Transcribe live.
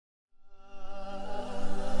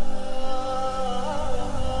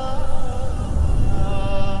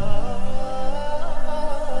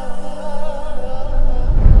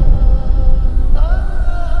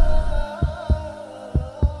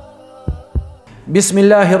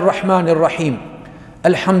Bismillahirrahmanirrahim.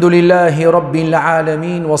 Alhamdulillahi rabbil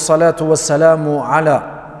alamin wassalatu wassalamu ala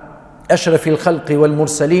ashrafil khalqi wal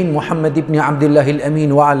mursalin Muhammad ibn Abdillahil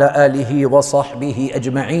Amin wa ala alihi wa sahbihi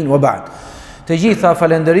ajma'in wa ba'd. Të gjitha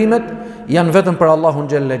falenderimet janë vetëm për Allahun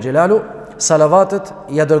xhalla xhelalu. Salavatet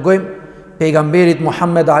ja dërgojmë pejgamberit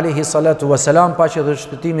Muhammed alayhi salatu wassalam, paqja dhe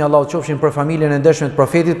shpëtimi Allahu qofshin për familjen e ndershme të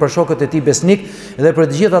profetit, për shokët e tij besnik dhe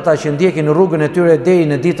për të gjithë ata që ndjekin në rrugën e tyre deri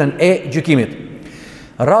në ditën e gjykimit.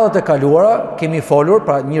 Radhët e kaluara kemi folur,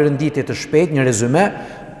 pra një renditje të shpejtë, një rezume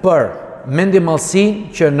për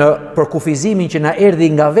mendimallsinë që në për kufizimin që na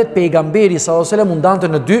erdhi nga vetë pejgamberi sallallahu alajhi wasallam ndante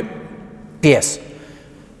në dy pjesë.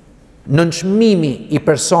 Nënçmimi i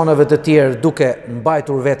personave të tjerë duke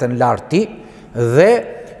mbajtur veten lart tij dhe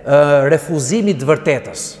refuzimi të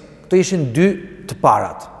vërtetës. Këto ishin dy të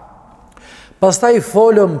parat. Pastaj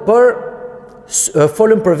folëm për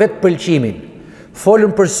vetë pëlqimin.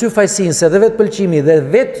 Folëm për syfajsinë se dhe vetë pëlqimi dhe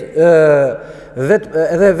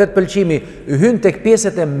vetë pëlqimi hyn tek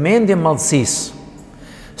pjesët e mendje-mallësisë.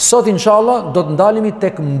 Sot inshallah do të ndalemi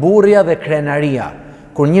tek mburrja dhe krenaria,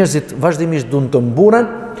 kur njerëzit vazhdimisht duan të mburren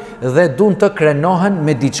dhe duan të krenohen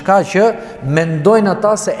me diçka që mendojnë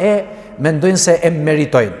ata se e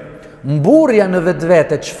meritojnë. Mburrja në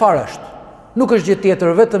vetvete çfarë është? Nuk është gjë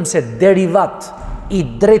tjetër vetëm se derivat i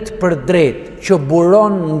drejt për drejt që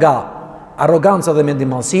buron nga arroganca dhe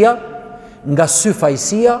mendimallësia, nga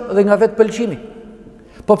syfajësia dhe nga vetë pëlqimi.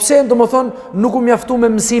 Po pse domethënë nuk u mjaftu me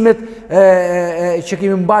mësimet që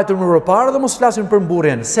kemi mbajtur më parë dhe mos flasim për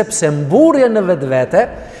mburrjen, sepse mburrja në vetvete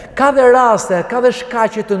ka dhe raste, ka dhe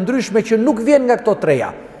shkaqe të ndryshme që nuk vjen nga këto treja.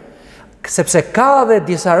 Sepse ka dhe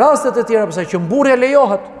disa raste të tjera pse që mburrja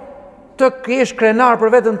lejohet. Të kesh krenar për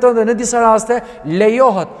veten tënde në disa raste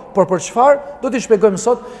lejohet, por për çfarë do t'i shpjegojmë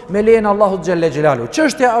sot me lejen e Allahut xhalla xhelalu.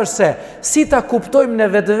 Çështja është se si ta kuptojmë në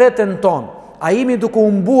vetveten tonë, a jemi duke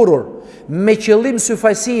u mburrur me qëllim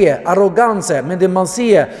syfajësie, arrogance,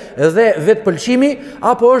 mendimallësie dhe vetpëlqimi,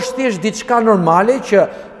 apo është thjesht diçka normale që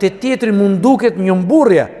te tjetri mund duket një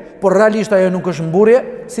mburrje, por realisht ajo nuk është mburrje,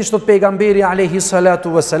 siç thot pejgamberi alayhi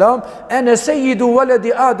salatu wassalam, ana sayyidu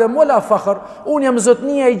waladi adam wala fakhr, unë jam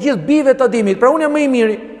zotnia e gjithë bijve të Ademit, pra unë jam më i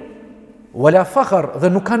miri. Wala fakhr,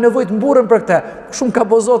 dhe nuk ka nevojë të mburren për këtë. Shumë ka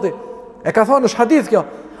bozoti. E ka thënë në hadith kjo.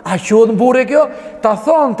 A quhet mburrje kjo? Ta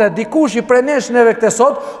thonte dikush i prenesh neve këtë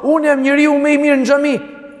sot, unë jam njeriu më i mirë në xhami.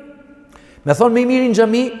 Me thonë më i miri në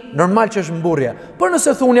xhami, normal që është mburrje. Por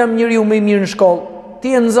nëse thunë jam njeriu më i mirë në shkollë,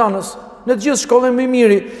 ti je nxënës, në të gjithë shkollën më i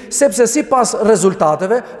miri, sepse sipas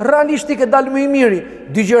rezultateve, realisht i ke dalë më i miri.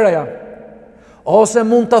 Dy gjëra janë. Ose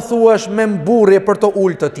mund ta thuash me mburrje për të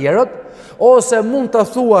ulë të tjerët, ose mund ta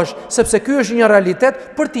thuash sepse ky është një realitet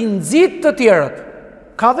për t'i nxit të tjerët.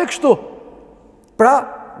 Ka dhe kështu. Pra,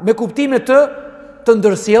 me kuptime të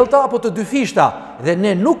ndërsjellta apo të dyfishta, dhe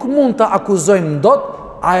ne nuk mund ta akuzojmë dot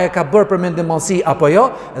a e ka bërë për mendimallësi apo jo,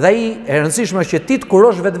 dhe ai e rëndësishme është që ti të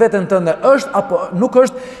kurosh vetveten tënde është apo nuk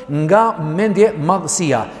është nga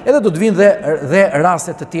mendje-mallësia. Edhe do të vinë dhe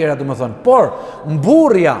raste të tjera, domethënë. Por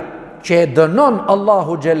mburrja që e dënon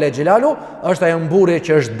Allahu xhelle xhelalu është ajo mburrje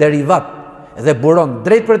që është derivat dhe buron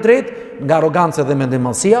drejt për drejt nga arroganca dhe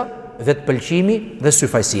mendimallësia, vetpëlqimi dhe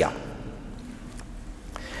syfajësia.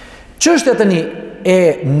 Çështja tani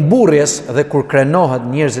e mburrjes dhe kur krenohet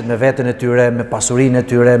njerëzit me veten e tyre, me pasurinë e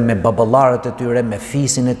tyre, me baballarët e tyre, me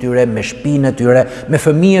fisin e tyre, me shtëpinë e tyre, me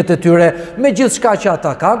fëmijët e tyre, me gjithçka që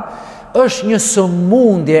ata kanë, është një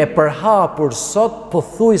sëmundje e përhapur sot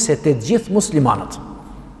pothuajse te gjithë muslimanët.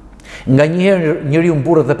 Nganjëherë njeriu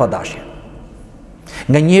mburret dhe pa dashje.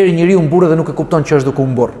 Nganjëherë njeriu mburret dhe nuk e kupton që është duke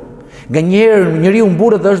u mburr. Nganjëherë njeriu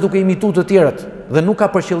mburret dhe është duke imituar të tjerët dhe nuk ka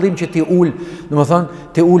për qëllim që ti ul, domethënë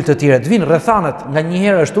ti ul të tjerët. Vin rrethanat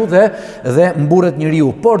nganjëherë ashtu dhe mburret njeriu,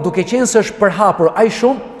 por duke qenë se është përhapur aq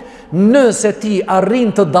shumë, nëse ti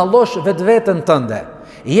arrin të dallosh vetveten tënde,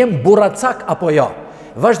 je burracak apo jo,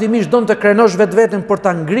 vazhdimisht don të krenosh vetveten për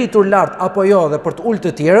ta ngritur lart apo jo dhe për të ulë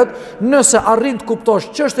të tjerët, nëse arrin të kuptosh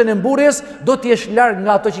çështën e mburrjes, do të jesh larg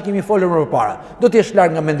nga ato që kemi folur më parë. Do të jesh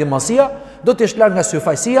larg nga mendimallësia, do të jesh larg nga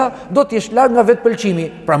syfajësia, do të jesh larg nga vetpëlqimi.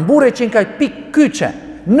 Pra mburrja që ka pikë kyçe,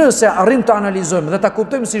 nëse arrim të analizojmë dhe ta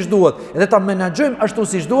kuptojmë siç duhet dhe ta menaxhojmë ashtu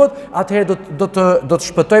siç duhet, atëherë do të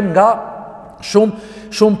shpëtojmë nga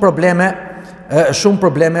shumë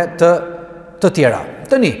probleme të tjera.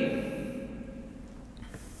 Tani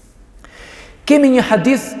kemi një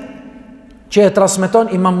hadith që e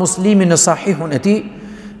transmeton Imam Muslimi në Sahihun e tij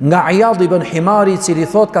nga Iyad ibn Himari, i cili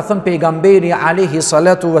thot ka thënë pejgamberi alayhi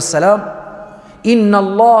salatu wassalam, inna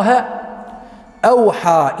Allaha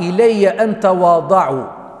auha ileje an tawada'u,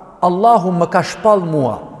 Allahu më ka shpall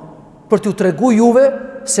mua për t'ju tregu juve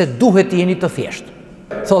se duhet të jeni të thjeshtë.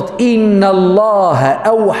 Thot, inna Allahe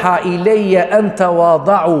auha i leje enta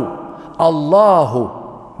wadau. Allahu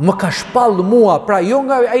më ka shpall mua, pra jo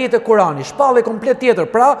nga ajet e Kurani, shpallje komplet tjetër,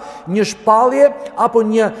 pra një shpallje apo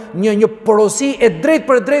një porosi e drejt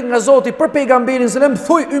për drejt nga Zoti për pejgamberin sallam,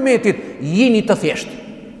 thuj umetit, jini të thjeshtë,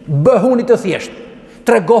 bëhuni të thjeshtë,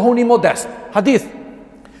 tregohuni modest. Hadith.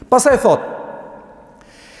 Pastaj thot,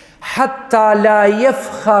 hatta la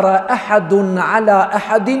yafkhara ahadun ala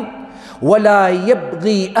ahadin wala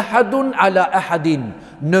yabghi ahadun ala ahadin,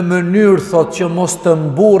 në mënyrë thot që mos të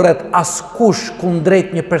mburret askush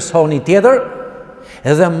kundrejt një personi tjetër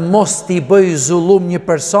edhe mos t'i bëj zullum një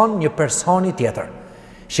personi tjetër.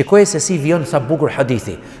 Shikoj se si vjen sa bukur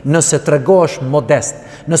hadithi. Nëse tregohesh modest,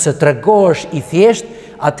 nëse tregohesh i thjesht,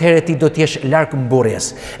 atëherë ti do t'jesh larg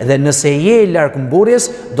mburrjes. Dhe nëse je larg mburrjes,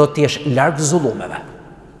 do t'jesh larg zullumeve.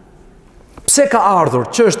 Pse ka ardhur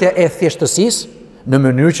çështja e thjeshtësisë? Në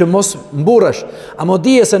mënyrë që mos mburresh. A mo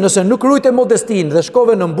dije se nëse nuk rujte modestin dhe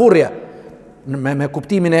shkove në mburrje, me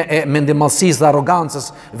kuptimin e mendimallësisë dhe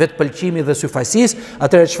arrogancës, vetpëlqimit dhe syfajsisë,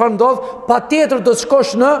 atëherë çfarë ndodh? Patjetër do të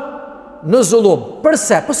shkosh në zullum.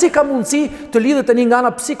 Përse? Po si ka mundësi të lidhet tani nga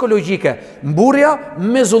ana psikologjike mburrja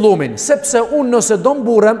me zullumin? Sepse unë nëse do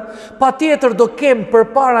mburrem, patjetër do kem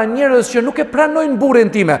përpara njerëz që nuk e pranojnë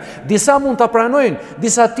mburrjen time. Disa mund ta pranojnë,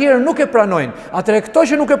 disa tjerë nuk e pranojnë. Atëherë këto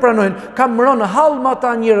që nuk e pranojnë, kam rënë hall me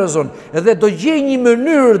ata njerëzun dhe do gjej një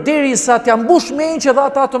mënyrë derisa t'ja mbush mendjen që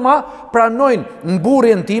ata të ma pranojnë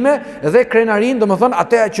mburrjen time dhe krenarin, domethënë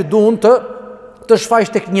atë që duan të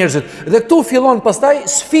shfaqsh tek njerëzit. Dhe këtu fillon pastaj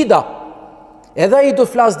sfida. Edhe ai do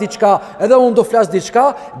flas diçka, edhe unë do flas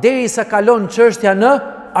diçka, derisa kalon çështja në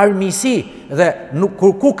armiqësi dhe nuk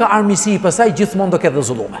ku ka armiqësi, pastaj gjithmonë do ketë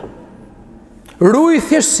zullume. Ruaj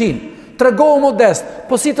thjeshtësinë, tregohu modest,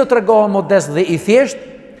 po si të tregohu modest dhe i thjesht?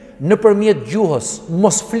 Nëpërmjet gjuhës,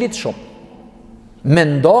 mos flit shumë.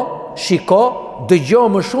 Mendo, shiko, dëgjo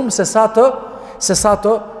më shumë se sa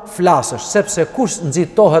të flasësh, sepse kush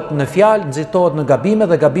nxitohet në fjalë, nxitohet në gabime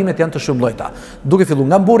dhe gabimet janë të shumë llojta. Duke filluar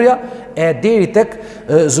nga mburrja e deri tek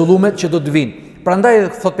zullumet që do të vinë. Prandaj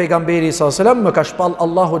thot pejgamberi sallallahu alajhi wasallam, më ka shpall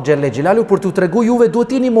Allahu xhelle xhelalu për t'u treguar juve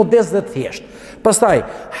duhet jeni modest dhe të thjeshtë. Pastaj,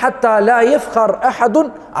 hatta la yafkhar ahadun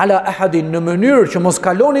ala ahadin, në mënyrë që mos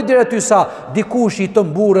kaloni deri aty sa dikush i të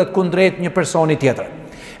mburret kundrejt një personi tjetër.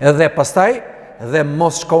 Dhe pastaj dhe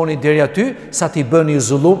mos shkoni deri aty sa t'i bëni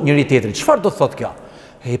zullum njëri tjetrit. Çfarë do thotë kjo?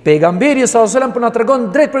 Pejgamberi sallallahu alajhi wasallam po na tregon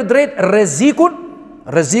drejt për drejt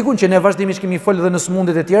rrezikun që ne vazhdimisht kemi folë edhe në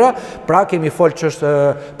smundjet e tjera, pra kemi folë ç'është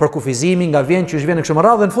për kufizimin, nga vjen që vjen në kështu më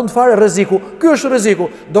radhë, në fund fare rreziku. Ky është rreziku.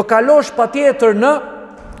 Do kalosh patjetër në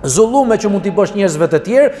zullume që mund t'i bësh njerëzve të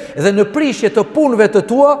tjerë dhe në prishje të punëve të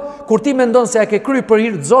tua, kur ti mendon se ja ke kryer për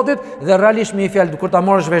hir të Zotit dhe realisht me një fjalë kur ta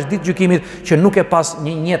marrësh vesh ditë gjykimit që nuk e pas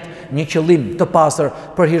një qëllim të pastër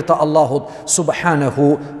për hir të Allahut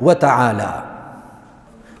subhanahu wa ta'ala.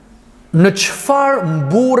 Në çfarë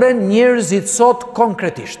mburren njerëzit sot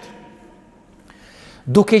konkretisht?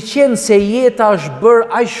 Duke qenë se jeta është bërë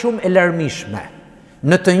aq shumë e larmishme,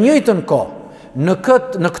 në të njëjtën kohë,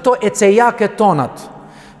 në këto ecejaket tonat,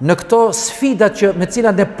 në këto sfidat që me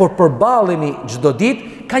cilat ne përballemi çdo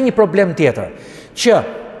ditë, ka një problem tjetër, që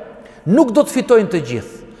nuk do të fitojnë të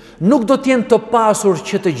gjithë, nuk do të jenë të pasur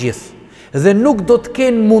që të gjithë, dhe nuk do të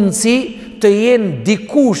kenë mundësi të jenë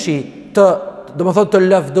dikushi të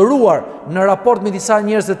lavdëruar në raport me disa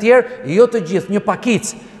njerëz të tjerë, jo të gjithë, një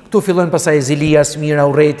pakicë. Këtu fillojnë pastaj zilia, smira,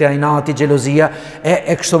 urrejtja, inati, xhelozia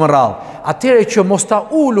e kështu me radhë. Atëherë që mos ta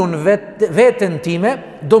ulun veten time,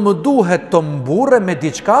 do më duhet të mburre me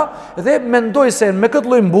diçka dhe mendoj se me këtë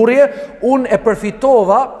lloj mburrje unë e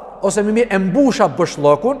përfitova ose më mirë e mbusha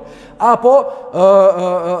bëshllokun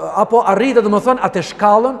apo arrita domethënë atë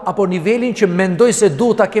shkallën apo nivelin që mendoj se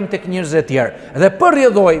duhet ta kem tek njerëzit e tjerë. Dhe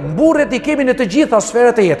përrjedhoj, mburret i kemi në të gjitha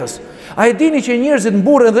sferat e jetës. A e dini që njerëzit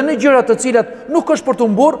mburren dhe në gjëra të cilat nuk është për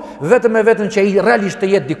të mburr vetëm e vetëm që ai realisht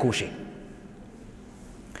të jetë dikushi.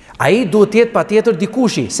 Ai duhet të jetë patjetër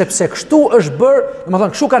dikushi, sepse kështu është bërë,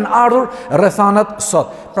 domethënë kështu kanë ardhur rrethanat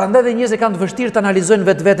sot. Prandaj dhe njerëzit kanë të vështirë të analizojnë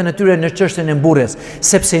vetveten e tyre në çështjen e mburrjes,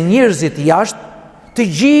 sepse njerëzit jashtë, të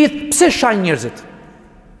gjithë, pse shajnë njerëzit?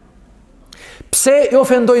 Pse i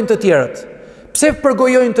ofendojnë të tjerët? Pse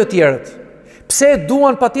përgojojnë të tjerët? Pse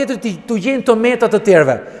duan patjetër të gjejnë tometa të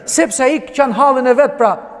tjerëve? Sepse ai kanë hallin e vet,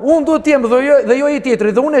 pra, unë duhet të jem dhe jo i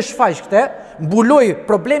tjetri, dhe unë e shfaq këtë, mbuloj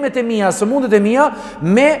problemet e mia, sëmundjet e mia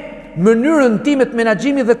me mënyrën time të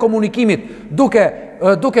menaxhimit dhe komunikimit,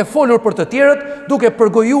 duke folur për të tjerët, duke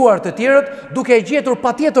përgojuar të tjerët, duke gjetur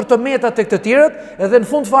patjetër tometa tek të tjerët, edhe në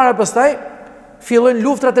fund fare pastaj fillojnë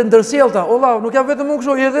luftrat e ndërsjellta. Olla, nuk jam vetëm unë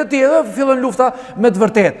kështu, edhe ti edhe fillojnë lufta me të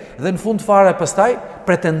vërtetë. Dhe në fund fare pastaj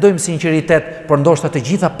pretendojmë sinqeritet, por ndoshta të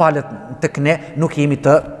gjitha palët tek ne nuk jemi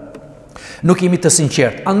të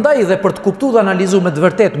sinqert. Andaj dhe për të kuptuar dhe analizuar me të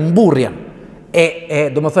vërtetë mburrjen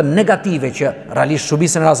do më thënë negative, që realisht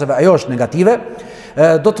shumicën e rasteve ajo është negative,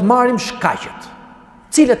 do të marrim shkaqet.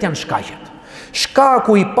 Cilat janë shkaqet?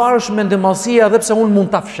 Shkaku i parë është mendimallësia, edhe pse unë mund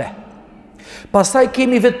ta fsheh. Pastaj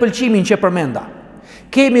kemi vetëpëlqimin që përmenda.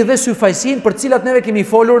 Kemi dhe syfajsin për cilat neve kemi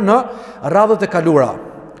folur në radhët e kaluara.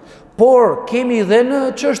 Por kemi dhe në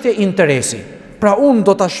çështje interesi. Pra unë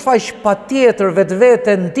do ta shfaq patjetër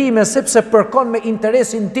vetveten time sepse përkon me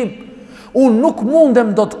interesin tim. Unë nuk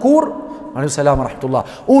mundem dot kurrë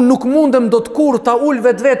unë nuk mundem do të kur ta ul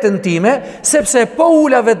vetveten time, sepse po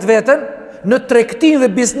ula vetveten në tregtin dhe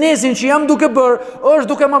biznesin që jam duke bërë, është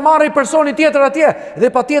duke më marrë i personi tjetër atje, dhe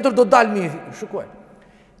pa tjetër do dalë mi. Shikoj,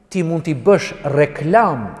 ti mund t'i bësh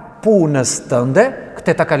reklam punës tënde,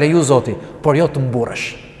 këtë ta ka leju Zoti, por jo të mburrësh.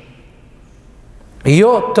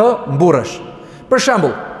 Jo të mburrësh. Për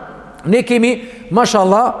shembull, ne kemi,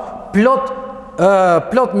 mashallah,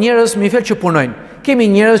 plot njerëz me fjalë që punojnë. Kemi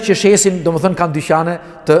njerëz që shesin, domethënë kanë dyqane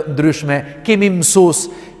të ndryshme, kemi mësues,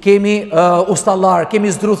 kemi ustallar,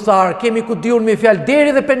 kemi zdruthar, kemi ku diun me fjalë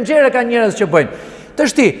deri dhe penxhere ka njerëz që bëjnë.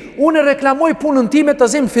 Tash ti, unë reklamoj punën time të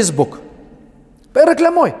zim në Facebook. Po e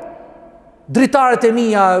reklamoj. Dritaret e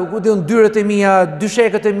mia, ku diun dyret e mia,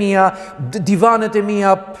 dyshekët e mia, divanet e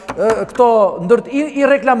mia, këto i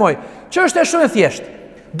reklamoj. Ç'është shumë e thjeshtë.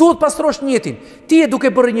 Duhet pastrosh njëtin. Ti e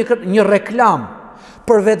duke bërë një reklam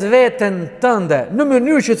për vetveten tënde, në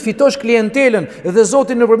mënyrë që të fitosh klientelën dhe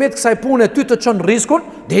Zoti nëpërmjet kësaj pune ty të çon rrezikun,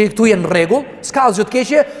 deri këtu je në rregull, s'ka asgjë të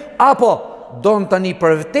keqe, apo don tani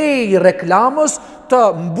për te reklamës të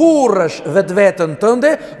mburrësh vetveten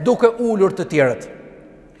tënde duke ulur të tjerët.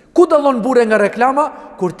 Ku dallon burrja nga reklama?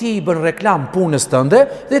 Kur ti i bën reklam punës tënde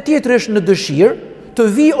dhe tjetri është në dëshirë të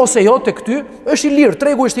vi ose jo tek ty, është i lirë,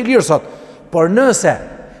 tregu është i lirë sot. Por nëse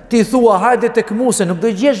ti thua hajde tek mua se nuk do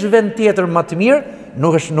gjesh vend tjetër më të mirë,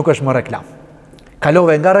 nuk është më reklam.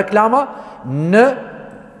 Kalove nga reklama në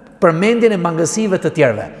përmendjen e mangësive të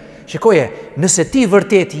tjerëve. Shikoje, nëse ti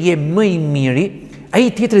vërtet je më i miri,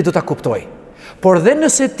 ai tjetri do ta kuptoj. Por dhe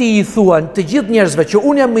nëse ti i thua të gjithë njerëzve që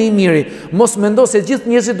unë jam më i miri, mos mendo se gjithë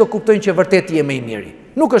njerëzit do kuptojnë që vërtet je më i miri.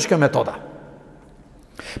 Nuk është kjo metoda.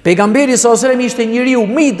 Pejgamberi sallallahu alajhi wasallam ishte njeriu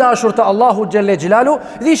më i dashur të Allahu xhelle xhelalu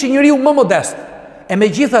dhe ishte njeriu më modest. E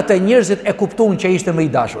megjithatë njerëzit e kuptuan që ishte më i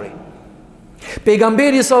dashuri.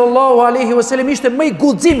 Pejgamberi sallallahu alaihi wasallam ishte më i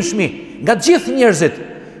guximshëm nga të gjithë njerëzit.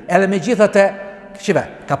 Edhe megjithatë,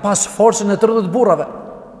 ka pas forcën e 30 burrave.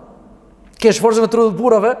 Kesh forcën e 30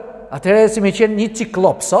 burrave, atëherë si më qenë një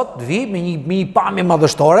ciklop sot, vi me një pamje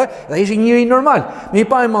madhështore, dhe ishte njëri normal, me një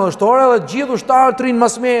pamje madhështore dhe gjithë ushtarët rinë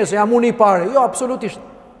mas meje se jam unë i pare. Jo, absolutisht.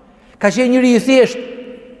 Ka qenë njëri i thjeshtë.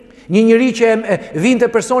 Një njëri që vinte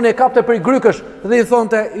personi e kapte për i grykësh dhe i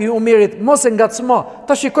thonte i Umerit, mos e ngacmo,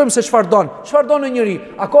 ta shikojmë se çfarë don. Çfarë don njëri?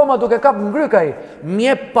 Akoma duke kap në gryk ai,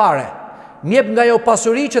 m'jep pare. M'jep nga ajo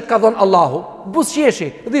pasuri që të ka dhënë Allahu. Buzëqeshi,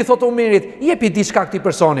 dhe i thotë Umerit, jepi diçka këtij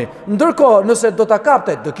personi. Ndërkohë, nëse do ta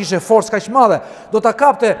kapte, do kishte forcë kaq madhe, do ta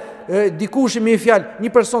kapte dikush me një fjalë, një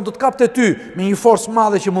person do të kapte ty me një forcë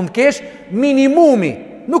madhe që mund të kesh, minimumi,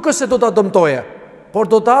 nuk është se do ta dëmtoje, por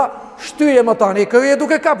do ta shtyje më tani, e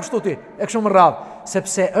duke kap kështu ti, e kështu më radhë,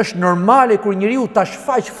 sepse është normale kur njeriu ta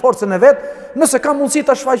shfaq forcën e vet, nëse ka mundësi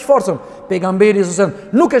ta shfaq forcën. Pejgamberi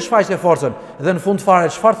nuk e shfaqte forcën. Dhe në fund fare,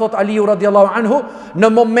 çfarë thot Aliu radiallahu anhu, në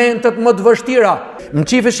momentet më të vështira, më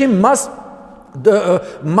çifeshim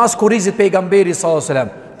mas kurrizit pejgamberi sallallahu alajhi wasallam.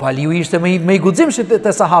 Po Aliu ishte më i guximshëm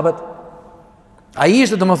te sahabët. Ai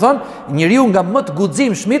ishte domethënë njeriu nga më të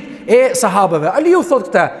guximshmit e sahabëve. Aliu thot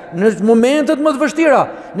këtë, në momentet më të vështira,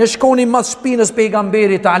 ne shkonim mas shpinës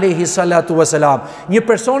pejgamberit alayhi salatu wasalam, një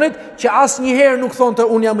personit që asnjëherë nuk thonte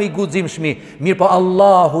unë jam i guximshëm, mirë po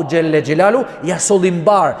Allahu xhelle xhelalu ja solli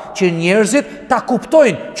mbar që njerëzit ta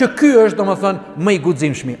kuptojnë që ky është domethënë më i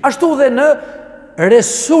guximshëm. Ashtu dhe në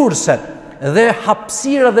resurset dhe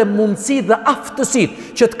hapësira dhe mundësi dhe aftësit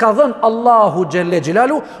që të ka dhënë Allahu xhelle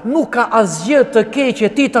xhelalu, nuk ka asgjë të keqe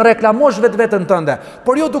ti të reklamosh vetveten tënde,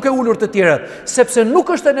 por jo duke ulur të tjerët, sepse nuk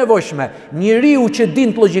është e nevojshme njeriu që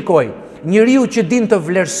din të logjikoj, njeriu që din të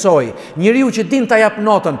vlerësoj, njeriu që din të jap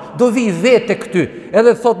notën, do vi vetë këty,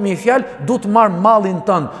 edhe thot me një fjalë, du të marr mallin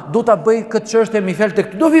tënd, du ta bëj këtë çështje me fjalë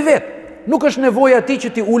tek ty, do vi vetë. Nuk është nevoja ti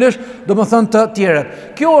që ti ulesh, domethënë të tjerët.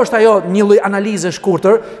 Kjo është ajo një lloj analize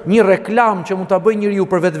shkurtër, një reklam që mund ta bëjë njeriu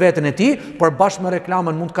për vetveten e tij, por bashkë me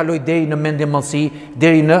reklamën mund të kaloj deri në mendjemallësi,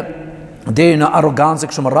 deri në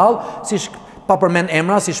arrogancë kështu më radh, siç pa përmend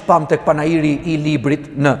emra, si shpam tek panairi i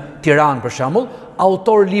librit në Tiranë për shembull,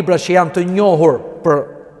 autor libra që janë të njohur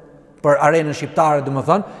për arenën shqiptare,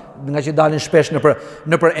 domethënë, nga që dalin shpesh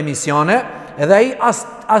në për emisione, edhe ai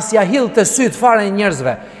as ja hill të syt fare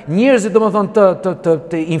njerëzve. Njerëzit domethënë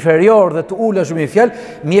të inferior dhe të ulë shumë i fjalë,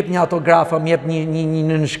 më jep një autograf, më jep një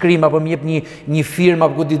nënshkrim apo më jep një firmë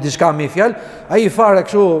apo diçka me fjalë. Ai fare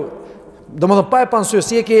kështu, domethënë pa e pansyr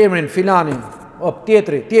si e ke emrin filani,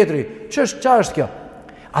 tjetri, ç'është kjo?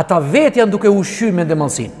 Ata vetë janë duke ushqyer me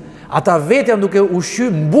ndërmallsinë. Ata vetë janë duke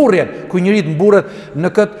ushqyer mburrjen, ku njëri të mburret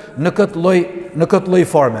në këtë lloj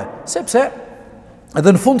forme. Sepse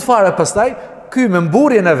edhe në fund fare pastaj ky me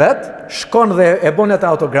mburrjen e vet shkon dhe e bën atë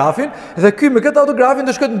autografin, dhe ky me këtë autografin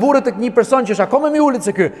do shkojë të mburret tek një person që është akoma më ulët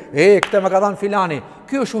se ky. Këtë më ka dhënë filani.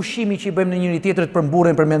 Ky është ushqimi që i bëjmë në njëri tjetrit për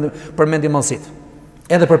mburrjen për mendimallësit.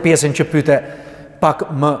 Edhe për pjesën që pyete pak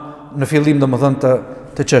më në fillim domethënë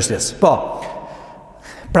të çështjes. Po.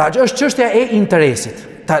 Pra është çështja e interesit.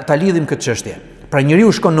 Ta lidhim këtë çështje. Pra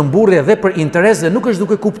njeriu shkon në mburrje dhe për interes dhe nuk është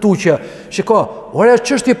duke kuptuar që shiko, ora është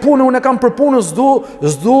çështje pune, unë kam për punë,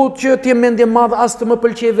 s'du që të jem mendje madh, as të më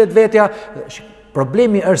pëlqej vetvetja.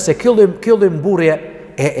 Problemi është se kjo lloj mburrje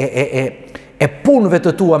e punëve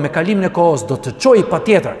të tua me kalimin e kohës do të çojë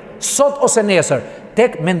patjetër, sot ose nesër,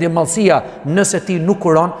 tek mendjemallësia nëse ti nuk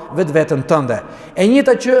kuron vetveten tënde. E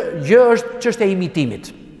njëjta gjë është çështja e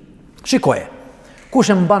imitimit. Shikoje.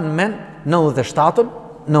 Kush e mban mend 97-ën,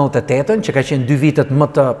 98-ën, që ka qenë 2 vitet më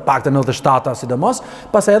të paktën 97-a sidomos,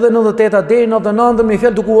 pastaj edhe 98-a deri në 99-ën, me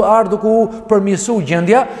fjalë duke u përmirësuar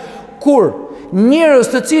gjendja, kur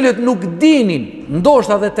njerëz të cilët nuk dinin,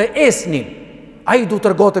 ndoshta dhe të esnin, ai du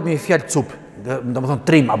tërgote me fjalë cup, domethënë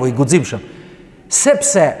trim apo i guximshëm,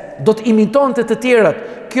 sepse do të imitonte të tjerët.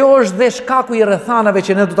 Kjo është dhe shkaku i rrethanave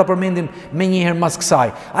që ne do ta përmendim menjëherë mas kësaj.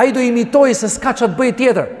 Ai do imitojë se s'ka ç'a të bëjë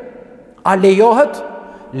tjetër. A lejohet?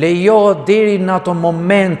 Lejohet deri në ato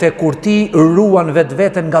momente kur ti ruan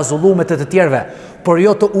vetveten nga zullumet e të tjerëve, por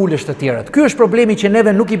jo të ulesh të tjerët. Ky është problemi që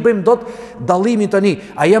neve nuk i bëjmë dot dallimin tani.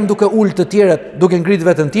 A jam duke ul të tjerët duke ngrit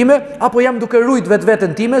veten time, apo jam duke rujt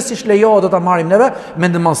vetveten time siç lejohet do ta marrim neve,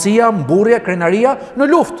 mendëmallësia, mburrja, krenaria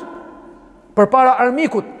në luftë. Përpara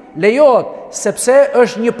armikut lejohet, sepse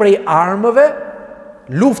është një prej armëve,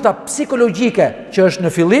 lufta psikologjike që është në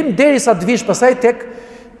fillim derisa të vish pasaj tek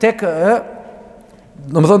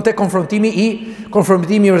domethënë tek konfrontimi i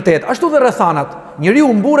vërtet. Ashtu dhe rrethanat. Njeriu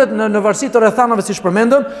mburret në varësi të rrethanave, siç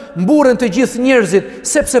përmendëm, mburren të gjithë njerëzit,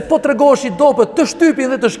 sepse po tregosh i dopët të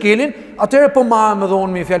shtypin dhe të shkelin, atëherë po marrëm edhe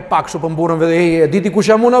unë me fjalë pak kështu po mburrem vetë, e di ti kush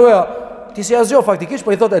jam unë apo jo? Ti si asgjë faktikisht,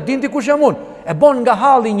 po i thotë e din ti kush jam unë. E bën nga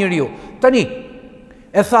halli njeriu. Tani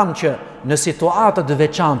e tham që në situata të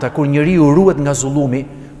veçanta kur njeriu ruhet nga zullumi,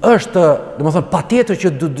 është, domethënë, patjetër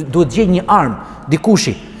që duhet gjej një armë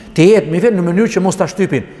dikushi të jetë me vetë në mënyrë që mos ta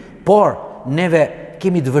shtypin. Por neve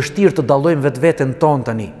kemi të vështirë të dallojmë vetveten tonë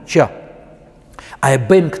tani, që a e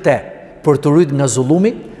bëjmë këtë për të ruajtur nga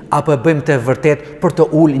zullumi, apo e bëjmë këtë vërtet për të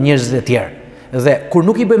ulë njerëzit e tjerë. Dhe kur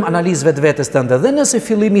nuk i bëjmë analizë vetvetes tënde, dhe nëse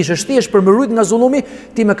fillimisht është thjesht për më ruajtur nga zullumi,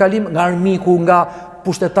 ti me kalim nga armiku, nga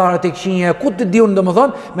pushtetarët e këqinje, ku të diun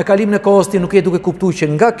domethënë, me kalimin e kohës ti nuk je duke kuptuar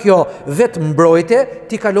që nga kjo vetë mbrojtje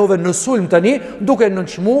ti kalove në sulm tani, duke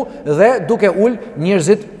nënçmu dhe duke ul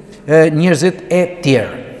njerëzit e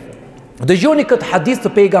tjerë. Dëgjoni këtë hadith të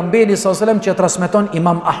pejgamberit sallallahu alajhi wasallam që transmeton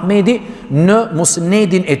Imam Ahmedi në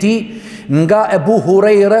Musnedin e tij nga Ebu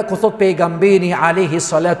Hurajra, ku thot pejgamberi alayhi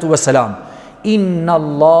salatu wasalam: Inna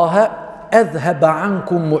Allaha adhhaba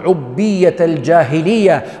ankum ubbiyat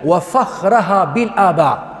al-jahiliya wa fakhraha bil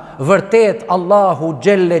aba. Vërtet Allahu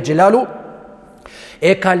xhelle xhelalu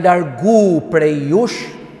e ka largu prej jush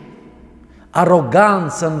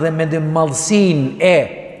arrogancën dhe mendimallësinë e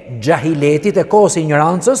xahiletit, e kohës së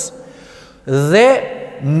ignorancës, dhe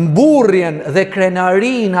mburrjen dhe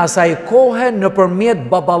krenarinë asaj kohe nëpërmjet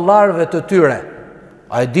baballarëve të tyre.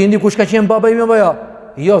 A e dini kush ka qenë baba im apo jo?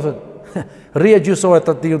 Jo, rrje gjysore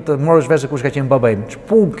të morësh vesh kush ka qenë baba im.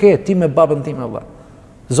 Ç'pun ke ti me babën tim valla?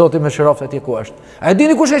 Zoti më shëroft atje ku është. A e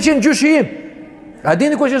dini kush ka qenë gjyshi im? A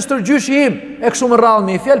dini kush është stërgjyshi im? E kështu me radhë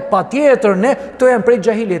me fjalë, patjetër ne to janë prej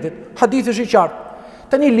xahiletit. Hadithi është i qartë.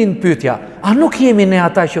 Tani lind pyetja, a nuk jemi ne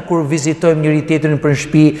ata që kur vizitojmë njëri tjetrin për në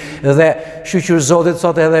shtëpi dhe shqyr Zotit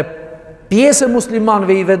sot edhe pjesë e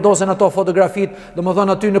muslimanëve i vendosen ato fotografit,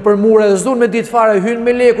 domethënë aty në përmure dhe s'duan me ditë fare, hyn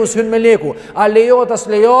me leku, a lejohet as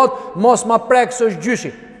lejohet, mos ma prek se është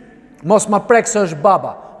gjyshi, mos ma prek se është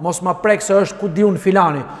baba, mos ma prek se është ku diun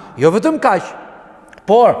filani. Jo vetëm kaq,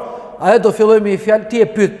 por ajo do filloj me i fjalë, ti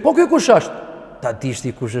e pyet, po ky kush është? Ta dish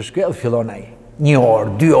ti kush është ky, fillon ai. 1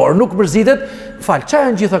 orë, 2 orë, nuk përzitet, ç'a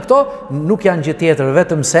janë gjitha këto, nuk janë gjë tjetër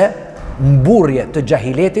vetëm se mburrje të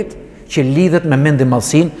gjahiletit që lidhet me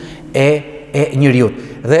mendimallësinë e njeriut.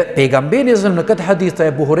 Dhe pejgamberi në këtë hadith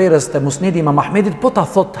të Ebu Hurerës të Musnedi Imam Ahmedit po ta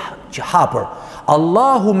thot që hapër,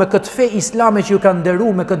 Allahu me këtë fe islame që ju ka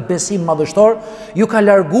nderu me këtë besim madhështor, ju ka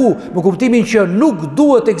largu me kuptimin që nuk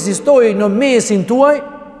duhet ekzistojë në mesin tuaj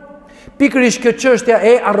pikërisht kjo çështja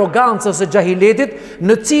e arrogancës së xahiletit,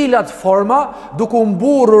 në cilat forma duke u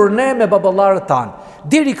mburrur ne me baballarët tanë.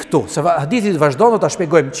 Deri këtu, se hadithi vazhdon, do ta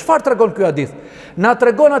shpjegojmë. Çfarë tregon ky hadith? Na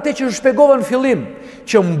tregon atë që shpjegova në fillim,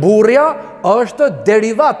 që mburrja është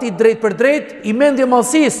derivat i drejt për drejt i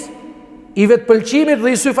mendjemallësisë, i vetpëlqimit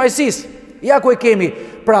dhe i syfajsisë. Ja ku e kemi.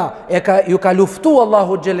 Pra, ju ka luftu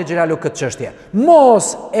Allahu xhelle xhelalu këtë çështje.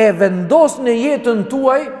 Mos e vendos në jetën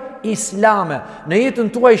tuaj islame, në jetën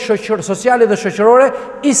tuaj sociale dhe shoqërore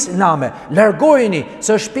islame. Largojeni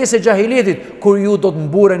se është pjesë e xahiletit kur ju do të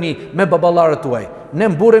mburreni me baballarët tuaj. Ne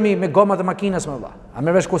mburremi me gomat e makinës, më valla. A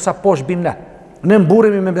më vesh ku sa poshtë bim ne. Ne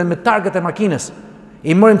mburremi me targët e makinës.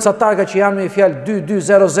 I morim ca targa që janë me fjalë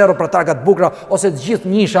 2200 për targat bukra ose të gjithë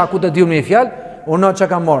njisha ku të diu me fjalë, unë çka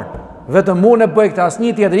kam marr. Vetëm unë e bëj këtë,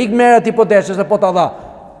 asnjë tjetër ik merret ti po desh se po ta dha.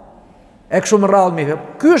 E kështu më rrallë mi.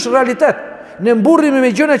 Ky është realitet. Ne mburrimi me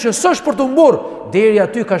gjëra që s'është për të mburr, deri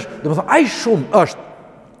aty ka, domethënë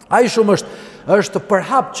ai shumë është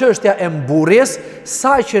përhap çështja e mburrjes,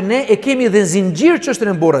 saqë ne e kemi dhe zinxhir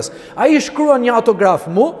çështën e mburrjes. Ai shkruan një autograf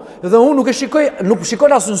mu dhe unë nuk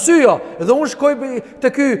shikoj as në sy jo, dhe unë shkoj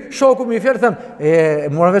te ky shoku më i fjalë them,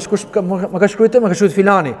 mora vesh kush më ka shkruajtur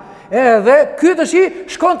filani. Edhe ky tash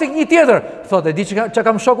shkon tek një tjetër, thotë, di çka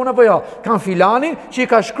kam shokun apo jo? Kam filanin që i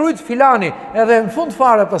ka shkruajt filani, edhe në fund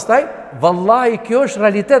fare pastaj, vallahi kjo është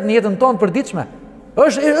realitet në jetën tonë përditshme.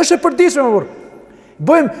 Është e përditshme më burr.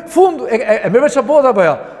 Bëjmë fund e më veç apo apo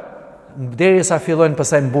jo? Derisa fillojnë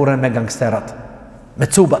pastaj mburren me gangsterat, me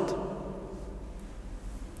cubat.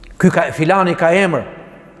 Filani ka emër.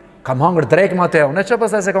 Kam hangër drek më atë. Unë çfarë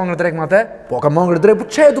pastaj se kam hangër drek më atë? Po kam hangër drek, po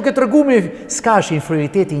çe duke treguar s'ka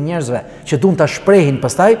inferioriteti i njerëzve që duan ta shprehin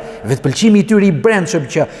pastaj vetpëlqimi i tyre i brendshëm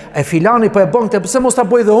që e filani po e bën këtë, pse mos ta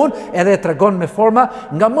bëj dhe unë, edhe e tregon me forma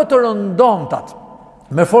nga më të rëndomtat.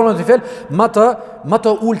 Me forma të fjalë më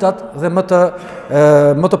të ultat dhe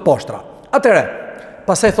më të poshtra. Atëre,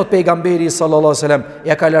 pastaj thot pejgamberi sallallahu alajhi wasallam,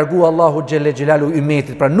 ja ka largu Allahu xhelle xhelalu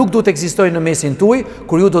ummetit, pra nuk duhet të ekzistojë në mesin tuaj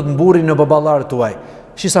kur ju do të mburrini në baballarët tuaj.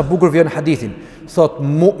 Shisa bukur vjen hadithin, thot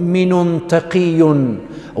mu'minun taqiyun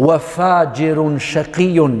wa fajirun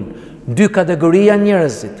shaqiyun, dy kategoria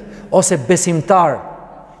njerëzit, ose besimtar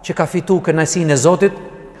që ka fitu kënaqësinë e Zotit,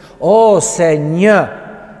 ose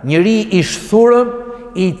njëri i shthurëm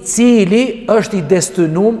i cili është i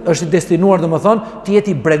destinuar domethënë të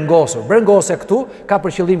jetë i brengosur. Brengose këtu ka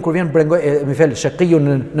për qëllim kur vjen shaqiyun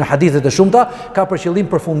në hadithet e shumta, ka për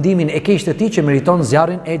qëllim përfundimin e keq të tij që meriton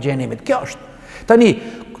zjarrin e xhenemit. Kjo është. Tani,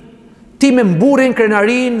 ti me mburrin,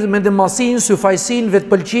 krenarin, mendimallësinë, syfajsinë,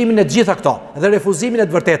 vetpëlqimin e gjitha këto dhe refuzimin e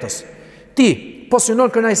të vërtetës. Ti po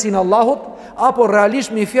synon kënaqësinë e Allahut apo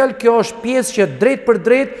realisht me fjalë kjo është pjesë që drejt për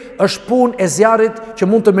drejt është punë e zjarrit që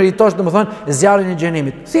mund të meritosh domethënë zjarrin e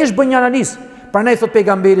xhenemit. Thjesht bën një analizë. Prandaj thot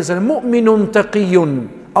pejgamberi se mu'minun taqiyun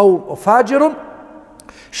au fajirun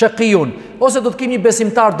shaqiyun, ose do të kemi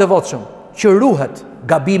besimtar devotshëm që ruhet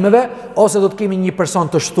gabimeve, ose do të kemi një person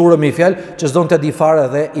të shturë me fjalë që s'don të di fare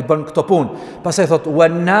dhe i bën këto punë. Pastaj thot wa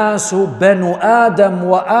nasu banu adam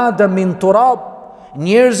wa adam min turab,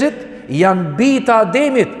 njerëzit janë bita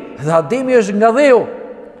Ademit dhe Ademi është nga dheu.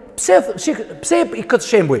 Pse i këtë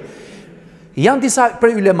shembuj? Janë disa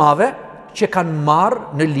prej ulemave që kanë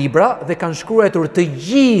marrë në libra dhe kanë shkruar të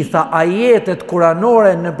gjitha ajetet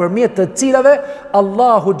kuranore nëpërmjet të cilave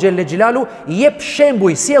Allahu xhelle xhelalu jep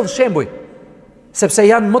shembuj, sjell shembuj. Sepse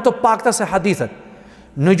janë më të pakta se hadithet.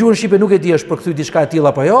 Në gjuhën shqipe nuk e di është përkthy diçka e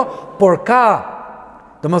tillë apo jo, por ka,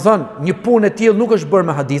 domethënë, një punë e tillë nuk është bërë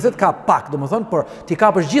me hadithet, ka pak, domethënë, por ti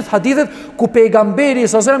kapësh gjithë hadithet ku pejgamberi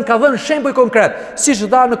sallallahu alajhi wasallam ka dhënë shembuj konkret, siç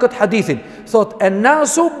dha në këtë hadithin. Thot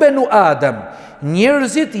en-nasu banu Adam,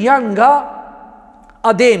 njerëzit janë nga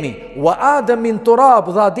Ademi, wa Adam min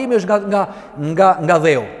turab, dhe Ademi është nga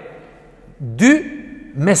dheu. Dy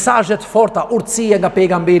mesazhet forta, urtësie nga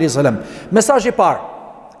pejgamberi sallallahu alajhi wasallam. Mesazhi i parë,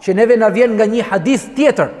 që neve na vjen nga një hadith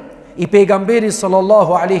tjetër i pejgamberit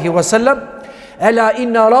sallallahu alaihi wasallam, ela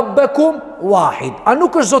inna rabbakum wahid, a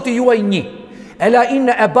nuk është Zoti juaj një? Ela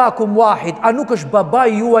inna abakum wahid, a nuk është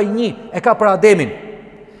babai juaj një? E ka për Ademin.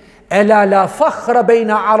 Ela la fakhra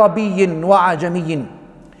baina arabiyyin wa ajamiyyin.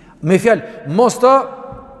 Me fjalë, mos të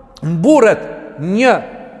mburret një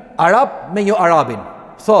arab me një arabin.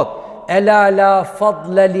 Thot, ela la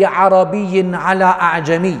fadla li arabijin ala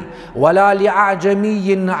a'gjami, wala li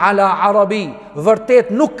a'gjamijin ala arabi.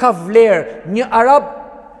 Vërtet nuk ka vlerë një arab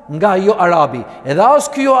nga jo arabi, edhe as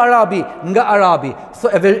kjo arabi nga arabi.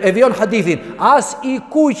 E vion hadithin, as i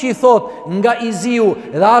kuqi thot nga iziu,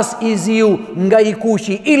 edhe as iziu nga i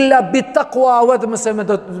kuqi, illa bit taqwa, vetëm se me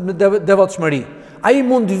devotshmëri. Ai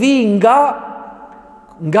mund vi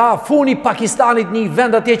nga funi Pakistanit, një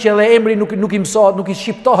vend atje që edhe emri nuk i mësohet, nuk i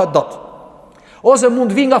shqiptohet dot. Ose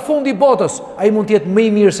mund vi nga fundi botës, ai mund të jetë më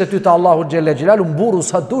i mirë se ty te Allahu xhelle xhelalu, mburru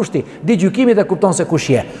sa dushti, di gjykimit e kupton se kush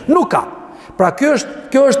je. Nuk ka. Pra ky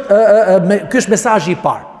është mesazhi i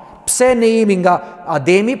parë. Pse ne jemi nga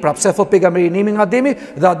Ademi, pra pse thot pejgamberi ne jemi nga Ademi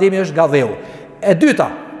dhe Ademi është nga dheu. E dyta,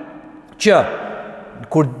 që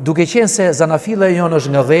kur duke qenë se zanafilla jonë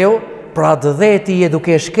është nga dheu, pra atë dhe ti je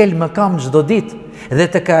duke shkel më kam çdo ditë, dhe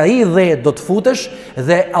të ka i dhe do të futesh,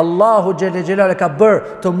 dhe Allahu xhelle xhelale ka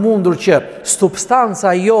bërë të mundur që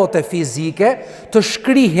substanca jote fizike të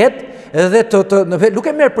shkrihet dhe nuk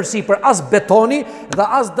e merr përsipër as betoni dhe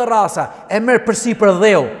as dërrasa, e merr përsipër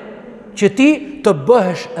dheu, që ti të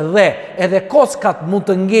bëhesh dhe, edhe kockat mund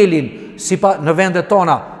të ngelin në vendet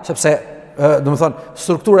tona, sepse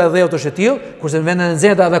struktura e dheut është e tillë, kurse në vendet e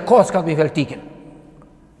nxehta edhe kockat me faltikin.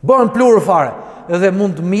 Bën plurë fare, edhe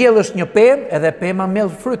mund të mjellësh një pemë, edhe pema mjell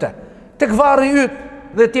fryte. Tek varri yt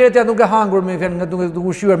dhe tjerët janë duke hangur nga duke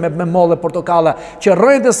ushqyer me molle portokalla, që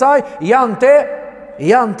rrënjët e saj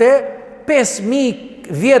janë te 5.000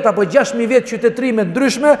 vjet apo 6.000 vjet qytetrime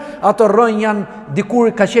ndryshme, ato rrënjë janë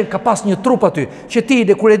dikur ka pas një trup aty, që ti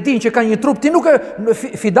dhe kur e din që ka një trup, ti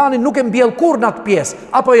fidani nuk e mbjell kur në atë pjesë,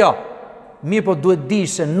 apo jo? Mirë, po duhet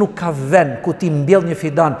dish se nuk ka vend ku ti mbjell një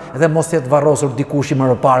fidan dhe mos jetë varrosur dikush më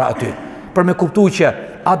përpara aty. Për me kuptu që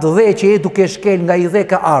atë dhe që je duke shkel nga i dhe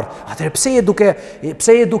ka ardhë, atëherë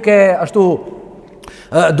pse je duke ashtu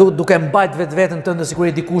duke mbajt vetën tënde sikur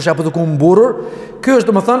je dikush apo duke u mburrur. Ky është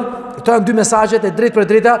domethënë, këto janë dy mesazhet e drejtë për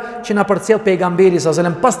drejta që na përcjell pejgamberi sallallahu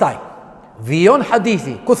alajhi wasallam. Pastaj vijon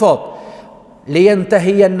hadithi ku thot le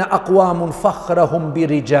yantahiyan aqwamun fakhrahum bi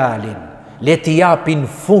rijalin, le t'i japin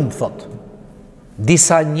fund, thot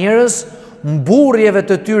disa njerëz mburrjeve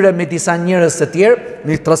të tyre me disa njerëz të tjerë.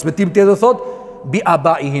 Në transmetim tjetër thot bi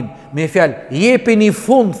abaihim, me fjalë jepini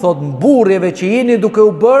fund, thot mburrjeve që jeni duke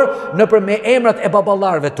u bërë nëpër me emrat e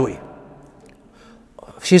baballarëve tuaj.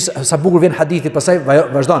 Shis sa bukur vjen hadithi, pastaj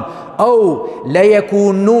vazhdon, au la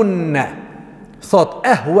yakunun, thot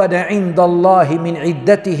ahwana inda Allahi min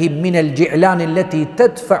iddatihim min al-ji'lan allati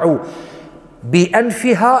tadfa'u bi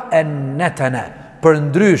anfiha an-natana. Për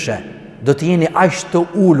ndryshe do të jeni aq të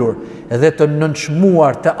ulur dhe të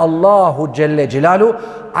nënçmuar te Allahu xhelle xhelalu,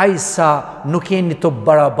 aq sa nuk jeni të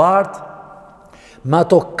barabartë me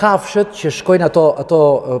ato kafshët që shkojnë,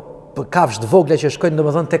 ato kafshë të vogla që shkojnë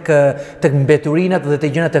domethënë tek mbeturinat dhe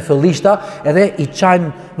te gjërat e fëllishta, edhe i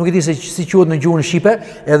çajnë, nuk e di se si quhet në gjuhën shqipe,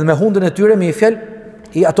 edhe me hundën e tyre, me një fjalë,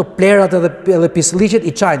 ato plerat edhe pislliqet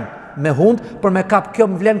i çajnë me hund për me kap, kjo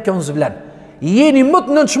më vlen, kjo më zvlen. Jeni më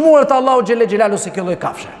të nënçmuar te Allahu xhelle xhelalu se kjo lloj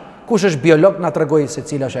kafshë. Kush është biolog na tregoj se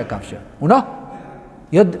cila është e kafshë. Uno?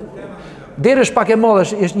 Jo, deri është pak e madhe,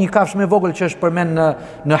 është një kafshë më vogël që është përmend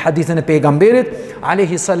në hadithin e pejgamberit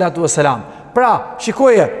alayhi salatu wasalam. Pra,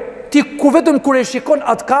 shikoje, ti vetëm kur e shikon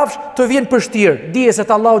atë kafshë të vjen përshtir, dije se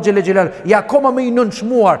te Allahu xhelle xhelal ja akoma më i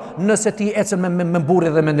nënçmuar nëse ti ecën me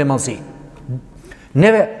burrë dhe me ndërmallsi.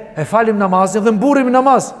 Neve e falim namazin dhe mburrim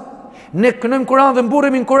namaz. Ne kënojmë Kur'an dhe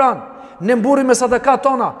mburrim Kur'an. Ne mburrim me sadakat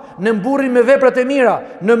tona, ne mburrim me veprat e mira,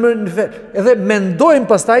 edhe mendojmë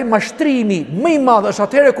pastaj mashtrimi më i madh është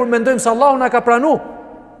atëherë kur mendojmë se Allahu na ka pranuar.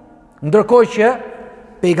 Ndërkohë që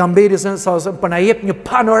pejgamberi sa po na jep një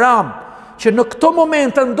panoramë që në këto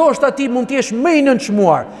momente ndoshta ti mund të jesh më i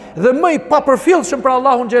nënçmuar dhe më i papërfillshëm për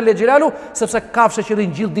Allahun xhelle xhelalu, sepse kafshë që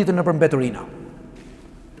rrin gjithë ditën nëpër mbeturina.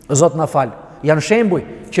 Zot na fal. Janë shembuj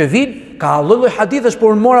që vijnë, ka lloj hadithesh,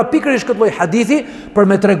 por mora pikërisht këtë lloj hadithi për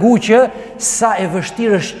me tregu që sa e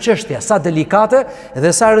vështirë është çështja, sa delikate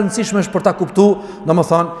dhe sa e rëndësishme është për ta kuptuar,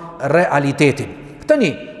 domethënë, realitetin.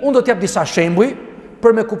 Tani, unë do t'jap disa shembuj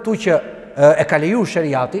për me kuptuar që e ka lejuar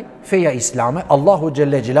shariati, feja islame, Allahu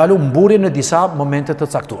xhelle xhelalu mburri në disa momente të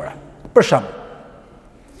caktuara. Për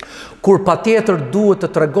shembull, kur patjetër duhet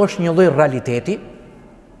të tregosh një lloj realiteti,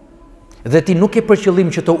 dhe ti nuk e për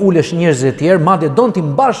qëllim që të ulesh njerëzve të tjerë, madje don ti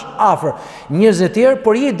mbash afër njerëzve të tjerë,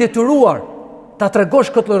 por je detyruar ta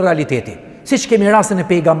tregosh këtë realiteti. Siç kemi rastin e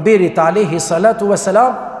pejgamberit alayhi salatu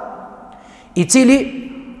wassalam, i cili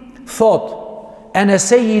thot: "Ana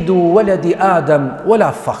sayyidu waladi Adam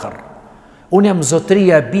wala fakhr." Unë jam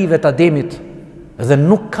zotëria e bijve të Ademit dhe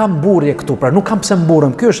nuk kam burrje këtu, pra nuk kam pse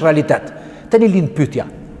mburrem. Ky është realitet. Tani lind pyetja.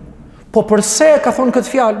 Po përse ka thonë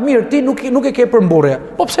këtë fjalë? Mirë, ti nuk e ke për mburrje.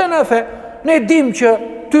 Po pse na e the? Ne dim që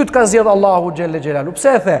ty të ka zgjedh Allahu xhelle xhelalu.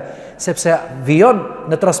 Pse e the? Sepse vijon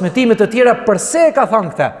në transmetime të tjera përse e ka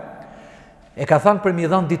thënë këtë. E ka thënë për mi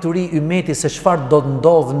dhënë dituri ymmetit se çfarë do të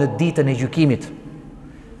ndodhë në ditën e gjykimit.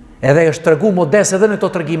 Edhe është tregu modest edhe në këto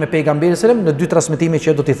tregime pejgamberit selam në dy transmetime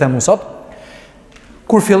që do t'i them unë sot.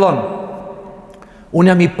 Kur fillon,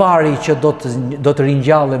 unë jam i pari që do të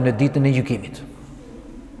ringjallem në ditën e gjykimit.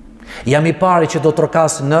 Jam i pari që do të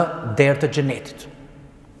trokas në derë të xhenetit.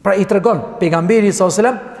 Pra i tregon pejgamberi sallallahu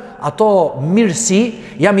alajhi wasallam ato mirësi,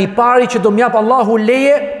 jam i pari që do m'jap Allahu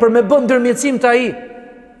leje për me bën ndërmjetësim të ai.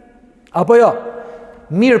 Apo jo?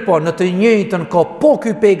 Mirë po, në të njëjtën kohë, po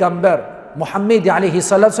ky pejgamber Muhamedi alayhi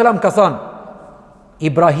salatu wasalam ka thënë,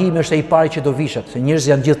 Ibrahim është i pari që do vishet, se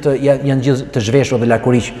njerëzit janë gjithë të zhveshur dhe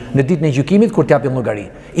lakuriq në ditën e gjykimit kur t'japin llogari.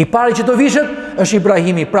 I pari që do vishet është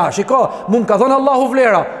Ibrahimi. Pra, shiko, mund ka thënë Allahu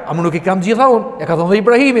vlera, ama nuk i kam gjitha unë, e ka thënë dhe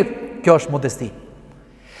Ibrahimit. Kjo është modesti.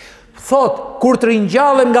 Thot, kur të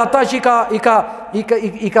ringjallem nga ata që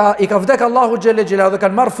i ka vdek Allahu xhelle xhelalu dhe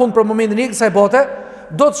kanë marrë fund për momentin e kësaj bote,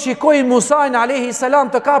 do të shikojnë Musain alayhi salam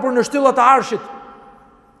të kapur në shtyllat e Arshit.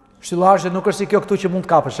 Shtylla e Arshit nuk është si kjo këtu që mund të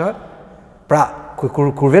kapësh, ha? Pra,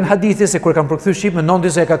 kur vjen hadithi se kur kanë përkthyr ship me nondi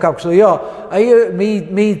se e ka kap kështu, jo, ai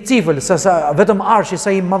me i cifël, sa vetëm Arshi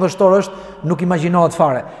sa i madhështor është, nuk imagjinohet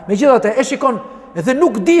fare. Megjithatë, e shikon, edhe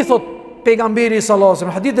nuk di thot pejgamberi sallallahu alajhi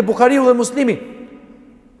wasallam, hadith e Buhariu dhe Muslimi,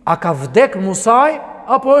 a ka vdek Musai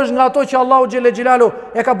apo është nga ato që Allahu xhelle xhelalu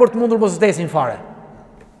e ka bërë të mundur mos vdesin fare?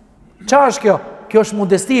 Çfarë është kjo? Kjo është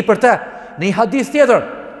modesti për te. Në një hadith tjetër,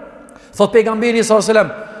 thot pejgamberi sallallahu alajhi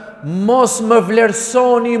wasallam, mos më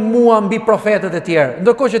vlerësoni mua mbi profetët e tjerë.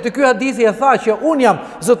 Ndërkohë që te ky hadithi e tha që un jam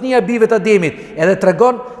zotnia e bijve të Ademit, edhe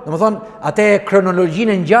tregon, domethënë, atë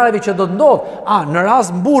kronologjinë e ngjarjeve që do të ndodh. Në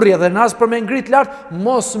rast mburrje dhe në rast për me ngrit lart,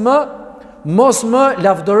 mos më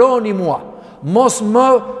lavdëroni mua. Mos më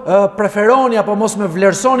preferoni apo mos më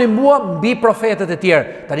vlerësoni mua mbi profetët e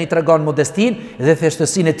tjerë. Tani tregon modestinë dhe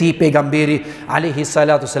thjeshtësinë e tij pejgamberi alayhi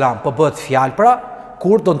salatu selam. Po bëhet fjalë pra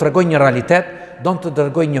kur do të tregoj një realitet, do të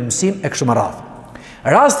dërgoj një mësim e kështu me radhë.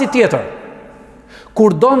 Rasti tjetër,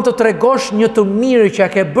 kur do të tregosh një të mirë që e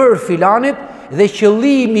ke bërë filanit dhe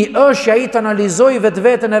qëllimi është që ai të analizojë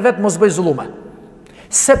vetveten e vet mos bëj zullume.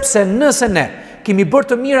 Sepse nëse ne kemi bërë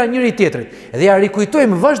të mira njëri tjetrit dhe ja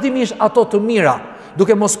rikujtojmë vazhdimisht ato të mira,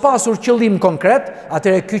 duke mos pasur qëllim konkret,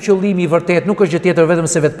 atëherë ky qëllimi i vërtet nuk është gjë tjetër vetëm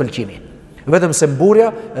se vetpëlqimi, vetëm se mburrja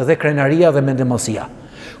dhe krenaria dhe mendëmosësia.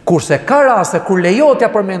 Kurse ka raste kur lejohet ja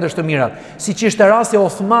përmendesh të mirat, siç ishte rasti i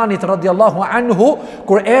Osmanit radhiyallahu anhu,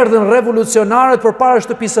 kur erdhën revolucionarët përpara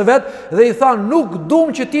shtëpisë së vet dhe i thanë nuk duam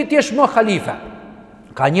që ti të jesh më halife.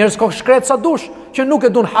 Ka njerëz kokë shkret sa dush që nuk e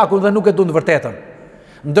duan hakun dhe nuk e duan të vërtetën.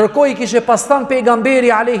 Ndërkohë i kishte pastan pejgamberi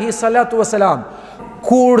alayhi salatu wasalam,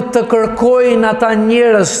 kur të kërkojnë ata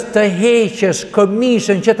njerëz të heqësh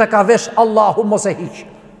këmishën që të ka vesh Allahu mos e hiq.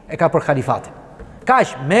 E ka për khalifatin.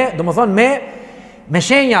 Kaq, domethënë me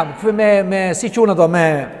shenja, si qunë ato,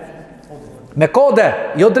 me kode,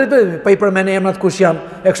 jo drejt, pa i përmene emrat kush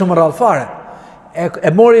janë, e kështu më radhë fare.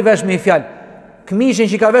 E mori vesh me i fjalë. Këmishin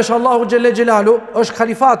që ka vesh Allahu xhelle xhelalu është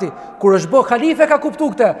khalifati. Kur është bë khalife ka kuptu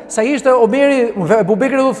këtë. Sa ishte Omeri, Abu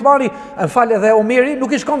Bekri dhe Uthmani, dhe Omeri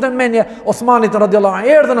nuk i shkonte në mendje Uthmanit radhiyallahu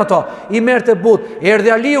anhu. Erdhën ato, i merrte but,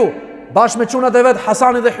 erdhi Aliu bashkë me çunat e vet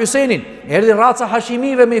Hasanin dhe Hysejnin, erdhi raca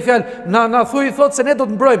Hashimive me i fjalë, na thuj thot se ne do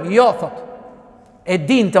të mbrojmë. Jo thot. E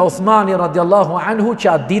dinte Uthmani radhiyallahu anhu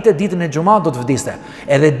që atë ditën e xumat do të vdiste.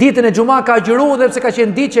 Edhe ditën e xumat ka agjëruar dhe pse ka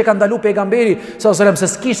qenë ditë që e ka ndalu pejgamberi sallallahu alajhi wasallam se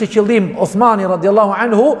s'kishte qëllim Uthmani radhiyallahu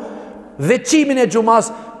anhu veçimin e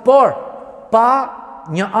xumas, por pa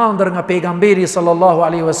një ëndër nga pejgamberi sallallahu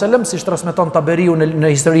alajhi wasallam, siç transmeton Taberiu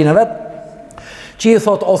në historinë e vet, që i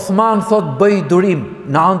thot Uthman thot bëj durim,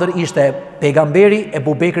 në ëndër ishte pejgamberi,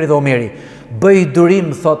 Abu Bekri dhe Omeri. Bëj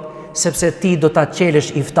durim thot sepse ti do ta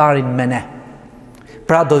çelësh iftarin me ne.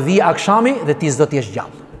 Pra do vi akshami dhe ti s'do t'jesh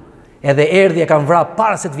gjallë. Edhe erdhi e kanë vrarë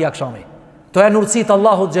para se të vi akshami. To janë urtësitë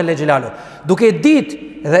Allahut xhelle xhelalu. Duke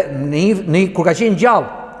ditë dhe kur ka qenë gjallë,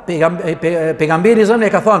 pejgamberi zonë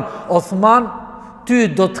e ka thonë, Uthman, ty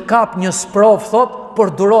do të kap një sprov thot,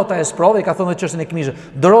 por durota e sprov, i ka thonë dhe çështën e këmishës,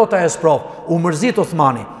 durota e sprov, u mërzit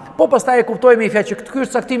Uthmani. Po pastaj e kuptoi me i fjalë që ky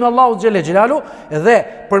është caktimi i Allahut xhelle xhelalu dhe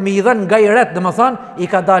për mi i dhënë nga i ret, domethënë i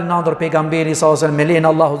ka dalë në ëndër pejgamberit sallallahu alajhi wasallam me lejen e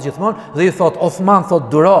Allahut gjithmonë dhe i thot Uthman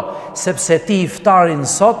thot duro sepse ti iftarin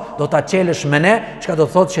sot do ta çelësh me ne, çka do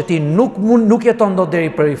thotë që ti nuk jeton dot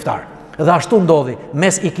deri për iftar. Dhe ashtu ndodhi,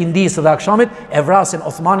 mes ikindisë dhe akshamit, e vrasin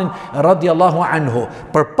Uthmanin radiallahu anhu.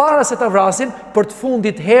 Përpara se ta vrasin, për të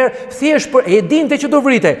fundit herë, thjesht e dinte që do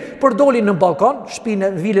vritej, për doli në balkon,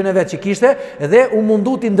 shpinë vilën e vet që kishte, dhe u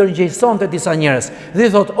mundu t'i ndërgjegjësonte disa njerëz. Dhe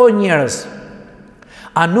i thot, o njerëz,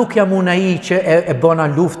 a nuk jam unë ai që e bëna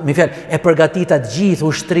luftë, e përgatita gjithë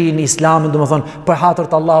ushtrinë Islamin, domethënë për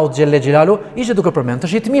hatër të Allahut xhelle xhelalu, ishte duke përmend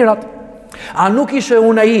tash të mirat. A nuk ishe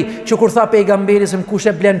unë ai që kur tha pejgamberi se kush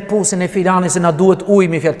e blen pusin e filani se na duhet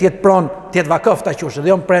ujë, tjetë pronë, tjetë vakëf ta qush, dhe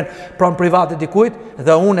jo pronë private dikujt,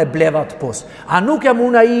 dhe unë e bleva të pus. A nuk jam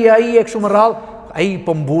unë ai e kështu më radhë, ai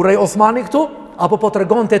po mburrej Uthmani këtu, apo po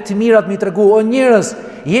tregonte të mirat mi tregu, o njerëz,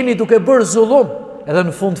 jeni duke bërë zullum, edhe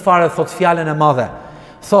në fund fare thot fjalën e madhe.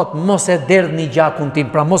 Thot, mos e derdhni gjakun tim,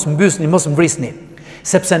 pra mos mbysni, mos mbrisni,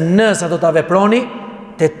 sepse nëse do ta veproni,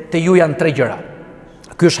 te ju janë tre gjëra.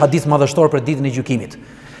 Ky është hadith madhështor për ditën e gjykimit.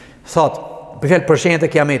 Thot, për shenjat e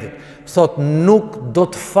kiametit, thot, nuk do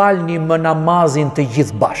të falni më namazin të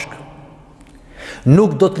gjithë bashk.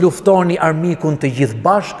 Nuk do të luftoni armikun të gjithë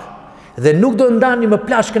bashk, dhe nuk do ndani më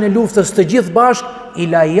plashkën e luftës të gjithë bashk,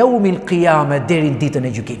 ila yaumil qiyame, deri në ditën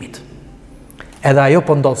e gjykimit. Edhe ajo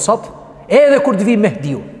po ndodh sot, edhe kur të vi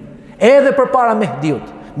Mehdiu, edhe përpara Mehdiut,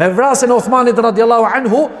 me vrasjen e Uthmanit radiallahu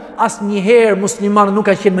anhu, asnjëherë muslimanët nuk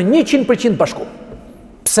kanë qenë më 100% bashku.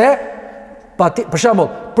 Pse? Për shembull,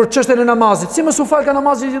 për çështjen e namazit, si mos u fal ka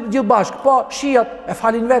namazit gjithë bashk, po shijat e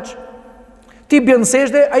falin veç. Ti bjen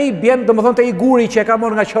sejdë, ai bjen, domethënë te i guri që e ka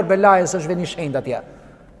marrë nga Qorbelaja se është vënë shenjtë atje.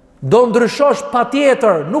 Do ndryshosh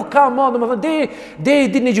patjetër, nuk ka më, domethënë deri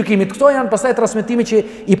ditën e gjykimit. Këto janë pastaj transmetime që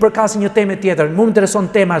i përkasin një temë tjetër. Mua më intereson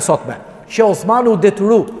tema e sotme. Që Uthmani u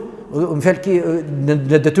detyroi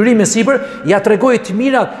në detyrim e sipër, ja tregoi të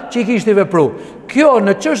mirat që i kishte vepruar. Kjo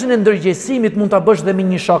në çështjen e ndërgjegjësimit mund ta bësh dhe me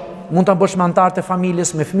një shok, mund ta bësh me anëtarët e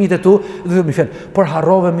familjes, me fëmijët e tu, dhe më fal, por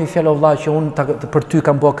harrove me fjalë vëllai që unë për ty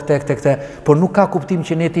kam bërë këtë, por nuk ka kuptim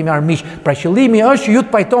që ne jemi armiq. Pra qëllimi është që ju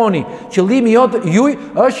të pajtoni, qëllimi juaj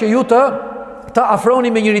është që ju të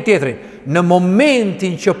afroni me njëri tjetrin. Në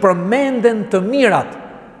momentin që përmenden të mirat,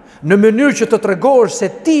 në mënyrë që të tregosh se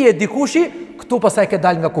ti je dikushi, këtu pastaj ke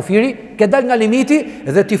dal nga kufiri, ke dal nga limiti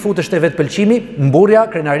dhe ti futesh te vetë pëlqimi, mburrja,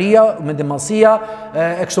 krenaria, mendimallësia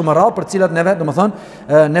e kështu me radhë, për cilat neve,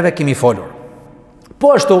 domethënë, neve kemi folur.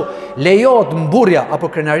 Po ashtu lejohet mburrja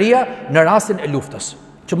apo krenaria në rastin e luftës.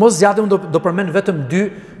 Që mos zgjatem do përmend vetëm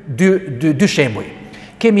dy shembuj.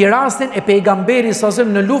 Kemi rastin e pejgamberit sallallahu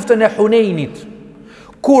alajhi wasallam në luftën e Hunenit,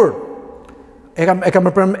 kur e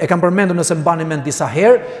kam përmendur nëse mbani mend disa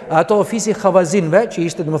herë, ato ofisi Havazinve, që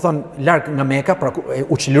ishte domethënë larg nga Meka, pra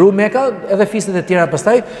u çliru Meka, edhe fiset e tjera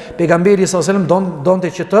pastaj, pejgamberi sallallahu alajhi wasallam donte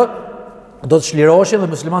që do të çliroheshin dhe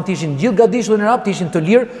muslimanët ishin gjithë gatishëm në rap, ishin të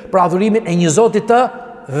lirë për adhurimin e një Zoti të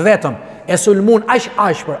vetëm. E sulmun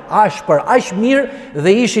ashpër, aq mirë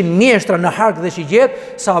dhe ishin mjeshtra në hark dhe shigjet,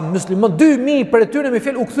 sa muslimanët 2000 për tyre me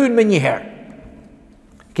fjalë u kthyen më një herë.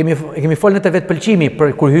 Kemi folën të vetë pëlqimi,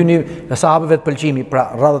 për kur hyni sahabëve vetë pëlqimi, pra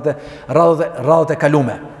radhët e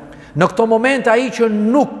kalume. Në këto momente ai që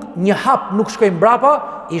një hap nuk shkoi mbrapa,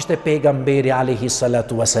 ishte pejgamberi alayhi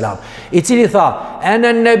salatu wasalam, i cili tha: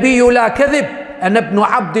 "Ana an-nabiyyu la kadhib, ana ibn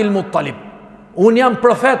Abdul Muttalib." Un jam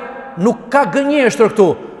profet, nuk ka gënjeshtër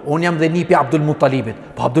këtu. Un jam dhe nipi Abdul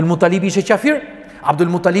Muttalibit. Po Abdul Muttalibi ishte kafir? Abdul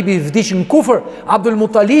Muttalibi vdiq në kufër. Abdul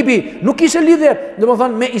Muttalibi nuk kishte lidhje,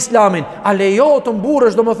 domethënë, me Islamin. A lejo të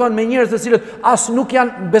mburrësh, domethënë, me njerëz të cilët as nuk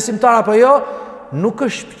janë besimtar apo jo? Nuk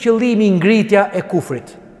është qëllimi ngritja e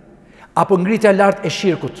kufrit apo ngritja lart e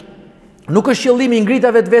shirkut. Nuk është qëllimi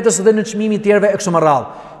ngritja vetvetes dhe në çmimin e tjerëve e kështu me radhë.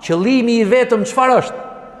 Qëllimi i vetëm çfarë është?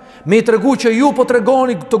 Me i tregu që ju po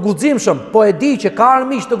tregoni të guximshëm, po e di që ka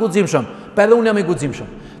armiq të guximshëm, pa edhe unë jam i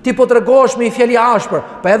guximshëm. Ti po tregosh me fjali ashpër,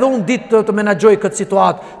 pa edhe unë ditë të menaxhoj këtë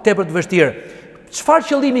situatë tepër të vështirë. Çfarë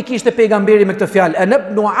qëllimi kishte pejgamberi me këtë fjalë? Ana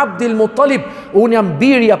ibn Abdul Muttalib, unë jam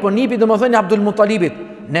biri apo nipi, domethënë Abdul Muttalibit.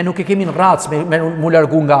 Ne nuk e kemi në racë me mu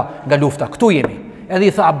largu nga lufta. Këtu jemi. Edhe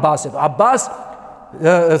i tha Abbasit: "Abbas,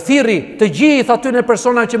 thirri të gjithë aty në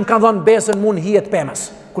persona që më kanë dhënë besën mua në hijet pemës,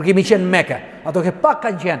 kur kemi qenë në Mekë. Ato që pak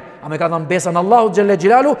kanë qenë, a më kanë dhënë besën Allahu xhelle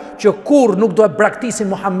xhelalu që kur nuk do e braktisin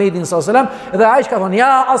Muhammedin sallallahu alajhi wasallam, dhe ai ka thonë: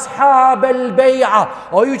 "Ya ashabel bai'a,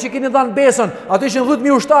 o ju që keni dhënë besën, ato ishin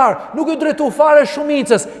 10.000 ushtar, nuk u drejtu fare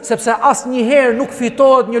shumicës, sepse asnjëherë nuk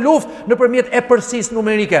fitohet një luftë nëpërmjet epërsisë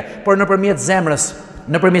numerike, por nëpërmjet zemrës,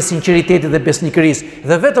 nëpërmjet sinqeritetit dhe besnikërisë,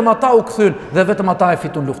 dhe vetëm ata u kthyn dhe vetëm ata e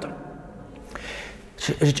fituan luftën."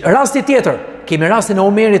 Rasti tjetër, kemi rastin e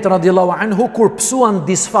Omerit radiallahu anhu, kur psuan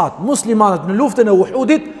disfat muslimanët në luftën e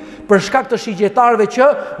Uhudit për shkak të shigjetarëve që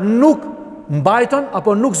nuk mbajton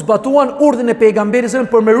apo nuk zbatuan urdhën e pejgamberit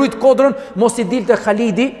për me rujt kodrën mos i dilte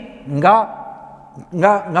Khalidi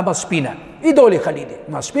nga mas shpine. I doli Khalidi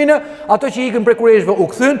mas shpine, ato që ikën prej kurejshve u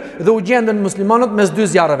kthyn dhe u gjendën muslimanët mes dy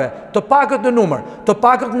zjarreve, të pakët në numër, të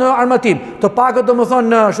pakët në armatim, të pakët domethënë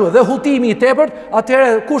në ashtu, dhe hutimi i tepërt,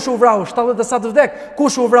 atëherë kush u vrau 70 sa të vdek,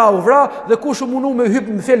 kush u vrau dhe kush u mundu me hyp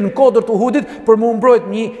me fel në kodër të Uhudit për më mbrojt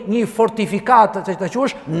një fortifikat që ta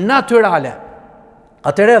quhesh natyrale.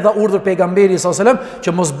 Atëherë dha urdhër pejgamberi s.a.s.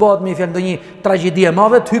 që mos bëhet me fjalë ndonjë tragjedi e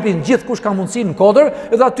madhe, të hypin gjithë kush ka mundësi në kodër,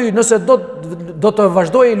 edhe aty nëse do të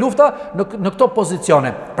vazhdojë lufta në këto pozicione.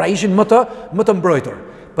 Pra ishin më të mbrojtur.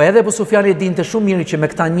 Po edhe Abu Sufjani dinte shumë mirë që me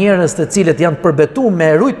këta njerëz të cilët janë përbetuar me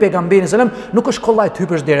rujt pejgamberin s.a.s. nuk është kollaj të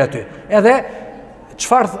hypësh deri aty. Edhe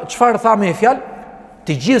çfarë tha me fjalë?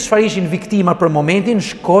 Të gjithë çfarë ishin viktima për momentin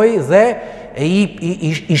shkoi dhe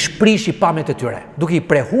i shprishi pamjet e tyre, duke i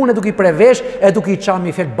prehune, duke i prevesh, duke i çami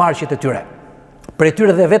i fjalë barqet e tyre. Për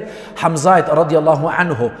tyre dhe vet Hamzait radiallahu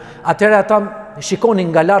anhu. Atëherë ata shikonin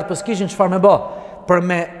nga lart, po s'kishin çfarë me bë. Për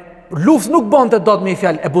me luftë nuk bonte dot me i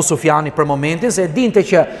fjalë Abu Sufjani për momentin, se e dinte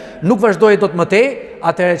që nuk vazhdoi dot më tej.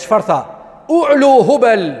 Atëherë çfarë tha? U'lu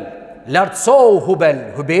Hubel, lartësohu Hubel.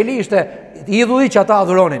 Hubeli ishte idhulli që ata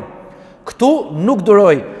adhuronin. Këtu nuk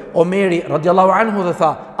duroi Omeri radiallahu anhu dhe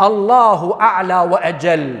tha Allahu a'la wa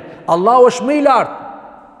ajal. Allahu është më i lartë.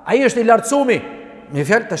 Ai është i lartësumi. Me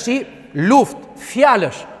fjalë tash luftë,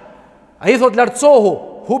 fjalësh. Ai thot lartësohu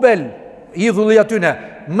Hubel, idhulli atyne.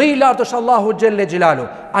 Më i lartë është Allahu xhelle xhelalu.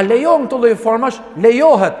 A lejon këto lloj formash?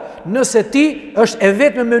 Lejohet nëse ti është e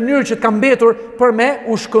vetme mënyrë që të ka mbetur për me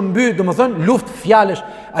u shkëmby, domethënë luftë fjalësh,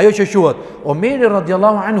 ajo që quhet. Omeri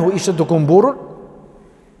radiallahu anhu ishte duke mburrur,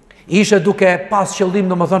 ishte duke pas qëllim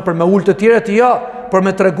domethënë për me ul të tjerët, jo, për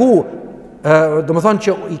me tregu domethënë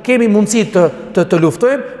që i kemi mundësi të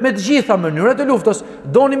luftojmë me të gjitha mënyrat e luftës,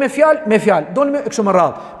 doni me fjalë, doni me kështu me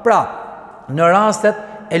radhë. Pra, në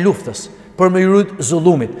rastet e luftës, për me rujt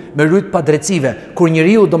zullumit, me rujt padrejtësive, kur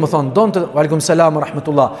njeriu domethënë donte, aleikum selam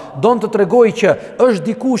rahmetullah, donte të tregojë që është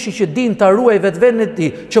dikush që din ta ruaj vetveten e tij,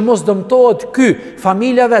 që mos dëmtohet ky,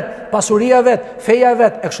 familja vet, pasuria vet, feja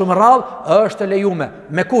vet, e kështu me radhë, është e lejuar,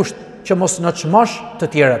 me kusht që mos në çmosh të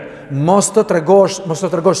tjerët, mos të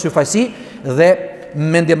tregosh syfaqësi dhe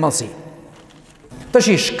mendjemallësi. Tash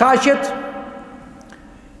shkaqet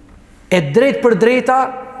e drejt për drejta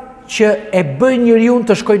që e bën njeriu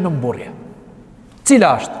të shkojë në mburrje.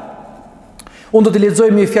 Cila është? Unë do të lexoj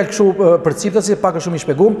me fjalë kështu për ciptasi, pak a shumë i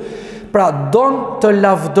shpjegum. Pra, don të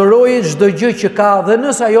lavdërojë çdo gjë që ka, dhe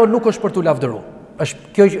nëse ajo nuk është për tu lavdëruar.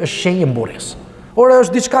 Kjo është shenjë mburrjes. Ora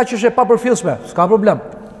është diçka që është e papërfillshme, s'ka problem.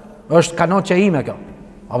 Është kanoçja ime kjo.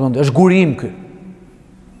 Apo është guri im ky.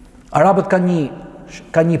 Arabët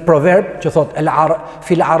kanë një proverb që thot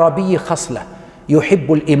fil arabi khasla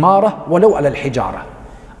yuhibbu al-imara walau ala al-hijara.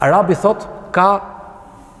 Arabi thot ka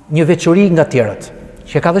një veçori nga tjerët,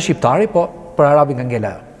 që ka dhe shqiptari, po për arabin ka ngela.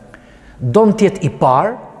 Don të jetë i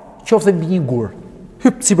parë, qoftë mbi një gur.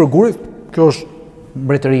 Hyp sipër gurit, kjo është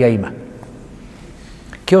mbretëria ime.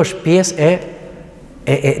 Kjo është pjesë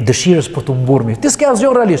e dëshirës për të mburrë. Ti s'ke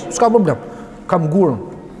asgjë realisht, s'ka problem. Kam gurën,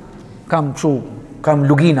 kam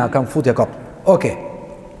lugina, kam futje kop. Okej.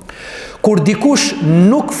 Kur dikush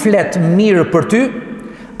nuk flet mirë për ty,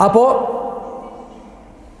 apo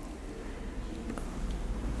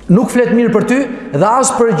nuk flet mirë për ty dhe as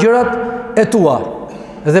për gjërat e tua,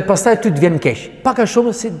 dhe pastaj ty të vjen keq. Pak a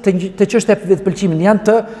shumë si të çështja e vetpëlqimit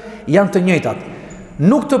janë të njëjtat.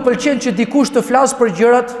 Nuk të pëlqen që dikush të flasë për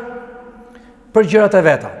gjërat e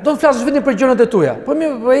veta. Do të flasësh vetëm për gjërat e tua. Po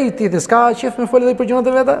mirë, ai ti s'ka qef me folë edhe për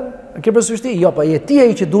gjërat e veta? Ke parasysh ti? Jo, po je ti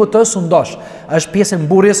ai që duhet të sundosh. Është pjesë e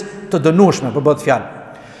mburrjes të dënueshme për bëhet fjalë.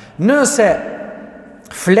 Nëse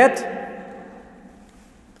flet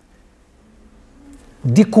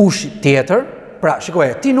dikush tjetër, pra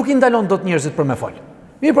shikoje, ti nuk i ndalon dot njerëzit për me fol.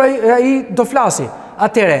 Mirë, pra ai do flasi.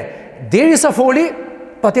 Atëre, derisa foli,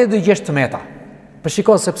 patjetër do i gjesh tmeta. Po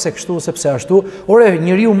shiko sepse kështu, sepse ashtu. Ore,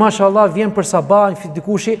 njeriu mashallah vjen për sabah,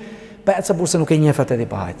 dikushi, pa sa burse nuk e njeh atë di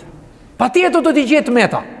pa hajt. Patjetër do t'i gjetë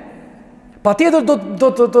tmeta. Patjetër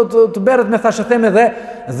do të berret me thashë theme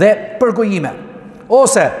dhe përgojime.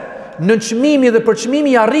 Ose në çmimi dhe për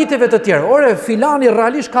çmimi i arritjeve të tjerë. Ore, filani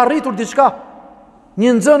realisht ka arritur diçka.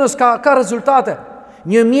 Një nxënës ka rezultate,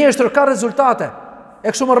 një mjeshtër ka rezultate, e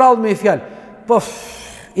kështu më radhë me i fjalë. Po,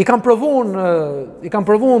 i kam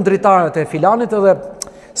provuar dritarët e filanit edhe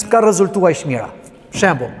s'ka rezultuar mira.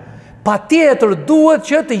 Shembull, patjetër duhet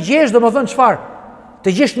që të gjesh domethënë çfarë?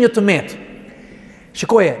 Të gjesh një tmet.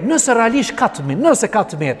 Shikoje, nëse realisht ka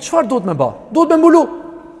tmet, çfarë duhet me bë? Duhet me mbulu.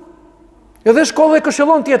 Edhe shkollë e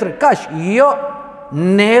këshillon tjetër, kaq. Jo,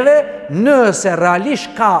 neve nëse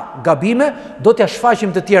realisht ka gabime, do t'ja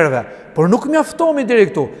shfaqim të tjerëve. Por nuk mjaftohemi deri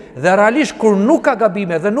këtu. Dhe realisht kur nuk ka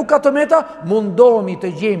gabime dhe nuk ka tëmeta, mundohemi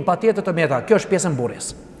të gjejmë patjetër tëmeta. Kjo është pjesë e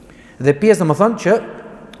mburrjes. Dhe pjesë domethënë që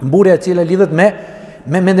mburrja e cila lidhet me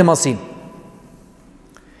mendimallsinë.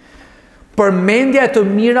 Përmendja e të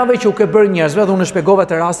mirave që u ke bërë njerëzve, dhe unë shpjegova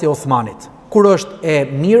te rasti i Uthmanit, kur është e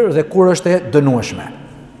mirë dhe kur është e dënueshme.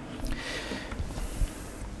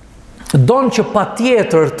 Donë që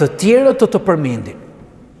patjetër të tjerët të përmendin.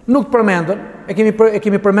 Nuk të përmendën, e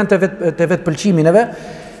kemi përmend të vetë pëlqimineve,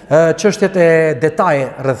 çështjet e detaje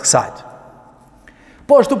rreth kësaj.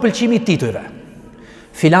 Po ashtu pëlqimi i titujve.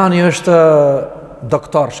 Filani është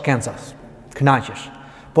doktor shkencas, kënaqesh.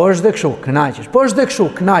 Po është dhe kështu, kënaqesh. Po është dhe kështu,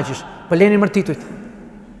 kënaqesh. Po leni mër titujt.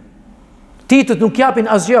 Titujt nuk japin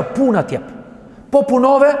asgjë, puna t'jep. Po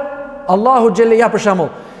punove, Allahu xhelle ja për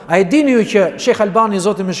shembull. A e dini ju që Shekh Albani,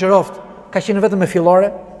 Zoti më shëroft, ka qenë vetëm me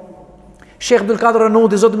fillore? Shekh Abdul Qadir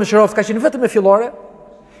Arnauti, Zoti më shëroft, ka qenë vetëm me fillore?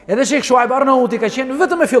 Edhe Shekh Shuaib Arnauti ka qenë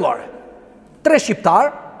vetëm me fillore. 3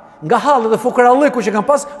 shqiptar, nga halli dhe fukaralliku që kanë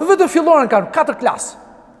pas, vetëm filloren kanë 4 klasë.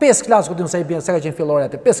 5 klasë, ku dim se i bën, se ka qenë fillore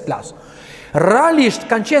atë, 5 klasë. Realisht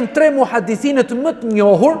kanë qenë 3 muhadithinët më të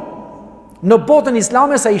njohur në botën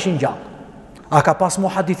islame sa ishin gjallë. A ka pas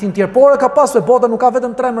muhadithin tjerë, por ka pas, dhe bota nuk ka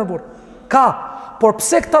vetëm 3 më burr. Ka, por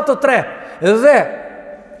pse këta të 3? Dhe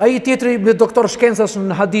ai tjetri me doktor shkencas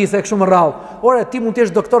në hadith e kështu me radhë. Ore, ti mund të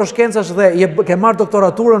jesh doktor shkencas dhe ke marrë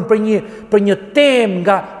doktoraturën për një temë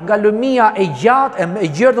nga lëmia e gjatë, e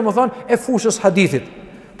gjerë domethënë e fushës hadithit.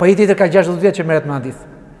 Po ai tjetër ka 60 vjet që merret me hadith.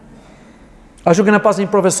 Ashtu kena pas një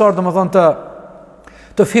profesor domethënë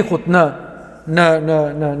të fikut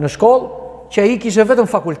në shkollë, që ai kishte vetëm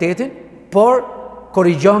fakultetin, por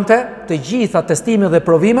korrigjonte të gjitha testimet dhe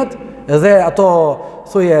provimet dhe ato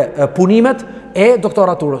thuje punimet e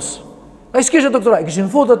doktoraturës. Ai s'kishte doktorat, kishin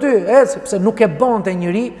futur aty, sepse nuk e bënte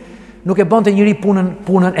njëri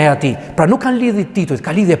punën e atij. Pra nuk kanë lidhje titujt,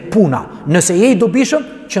 ka lidhje puna. Nëse je i dobishëm,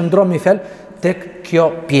 qëndro mi fel tek kjo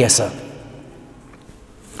pjesë.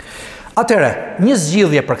 Atëre, një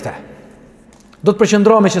zgjidhje për këtë. Do të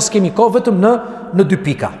përqendrohemi që s'kemi kohë vetëm në 2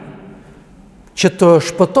 pika. Që të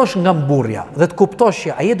shpëtosh nga mburrja dhe të kuptosh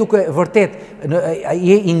që a je duke vërtet, a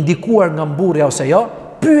je indikuar nga mburrja ose jo,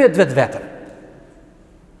 pyet vetveten.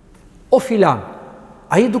 O filan,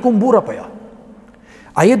 a je duke mburr apo jo?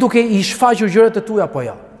 A je duke i shfaqur gjërat e tua apo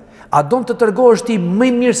jo? A don të tregohesh ti më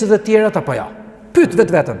mirë se të tjerat apo jo? Pyet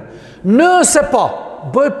vetveten. Nëse po,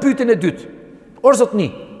 bëj pyetjen e dytë. O zotni,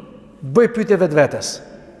 bëj pyetje vetvetes.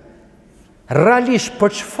 Realisht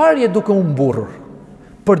për çfarë je duke u mburrur?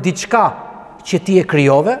 Për diçka që ti e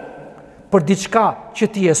krijove, për diçka që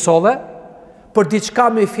ti e solle, për diçka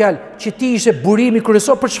me fjalë që ti ishe burimi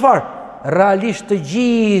kryesor, për çfarë? Realisht të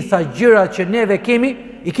gjitha gjërat që neve kemi,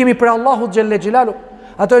 i kemi për Allahu xhelle xhelalu.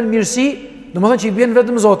 Ato janë mirësi, domethënë që i vjen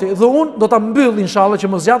vetëm Zotit. Dhe unë do ta mbyll inshallah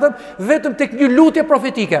që mos zgjatem vetëm tek një lutje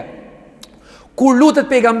profetike. Kur lutet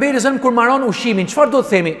pejgamberi sa kur marron ushimin, çfarë do të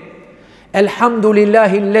themi?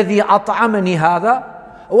 Elhamdulillahi alladhi at'amani hadha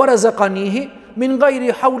wa razaqanihi min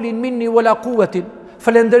ghairi hawlin minni wala quwwatin.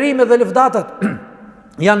 Falënderimet dhe lëvdatat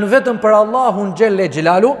janë vetëm për Allahun xhelle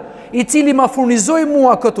xhelalu, i cili ma furnizoi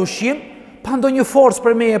mua këtë ushqim pa ndonjë forcë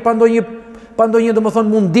për meje, pa ndonjë domethënë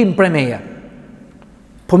mundim për meje.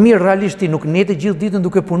 Po mirë, realisht ti nuk nete gjithë ditën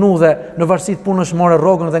duke punu dhe në varësi të punësh more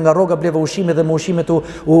rrogën dhe nga rroga bleve ushqime dhe me ushqimet u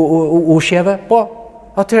ushqeve? Po,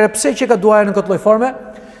 atëherë pse që ka duajë në këtë lloj forme?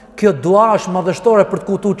 Kjo dua është madhështore për të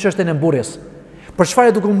kuptuar çështjen e mburrjes. Për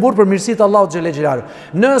çfarë duke mburr për mirësitë e Allahut xhelle xhelalu.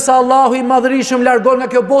 Nëse Allahu i madhërisëm largon nga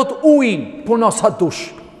kjo botë ujin, puno sa dush.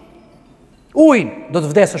 Ujin do të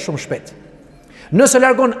vdesësh shumë shpejt. Nëse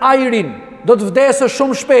largon ajrin, do të vdesësh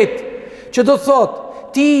shumë shpejt. Që do të thotë,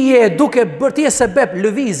 ti je duke bërë ti je sebeb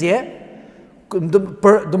lëvizje,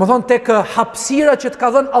 domethënë tek hapësira që të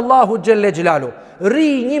ka dhënë Allahu xhelle xhelalu. Rri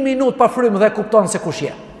 1 minutë pa frymë dhe kupton se kush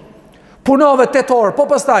je. Punove 8 orë, po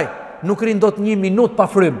pastaj nuk rin dot 1 minutë pa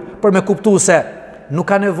frymë për me kuptuar se nuk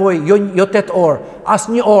ka nevojë jo 8 orë, as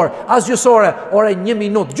 1 orë, as gjysore, ore 1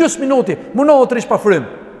 minutë, gjys minuti, mundohu të rish pa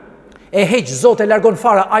frymë. E heq Zoti, largon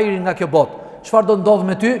fare ajrin nga kjo botë. Çfarë do ndodh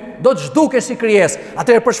me ty? Do të zhdukesh si krijesë.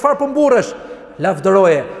 Atëherë për çfarë po mburresh?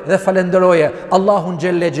 Lavdëroje dhe falenderoje Allahun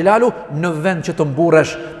xhelle xhelalu në vend që të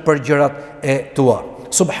mburresh për gjërat e tua.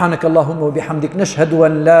 Subhanakallahumma wa bihamdik nashhadu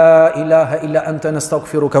an la ilaha illa anta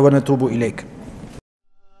nastaghfiruka wa natubu ilaik.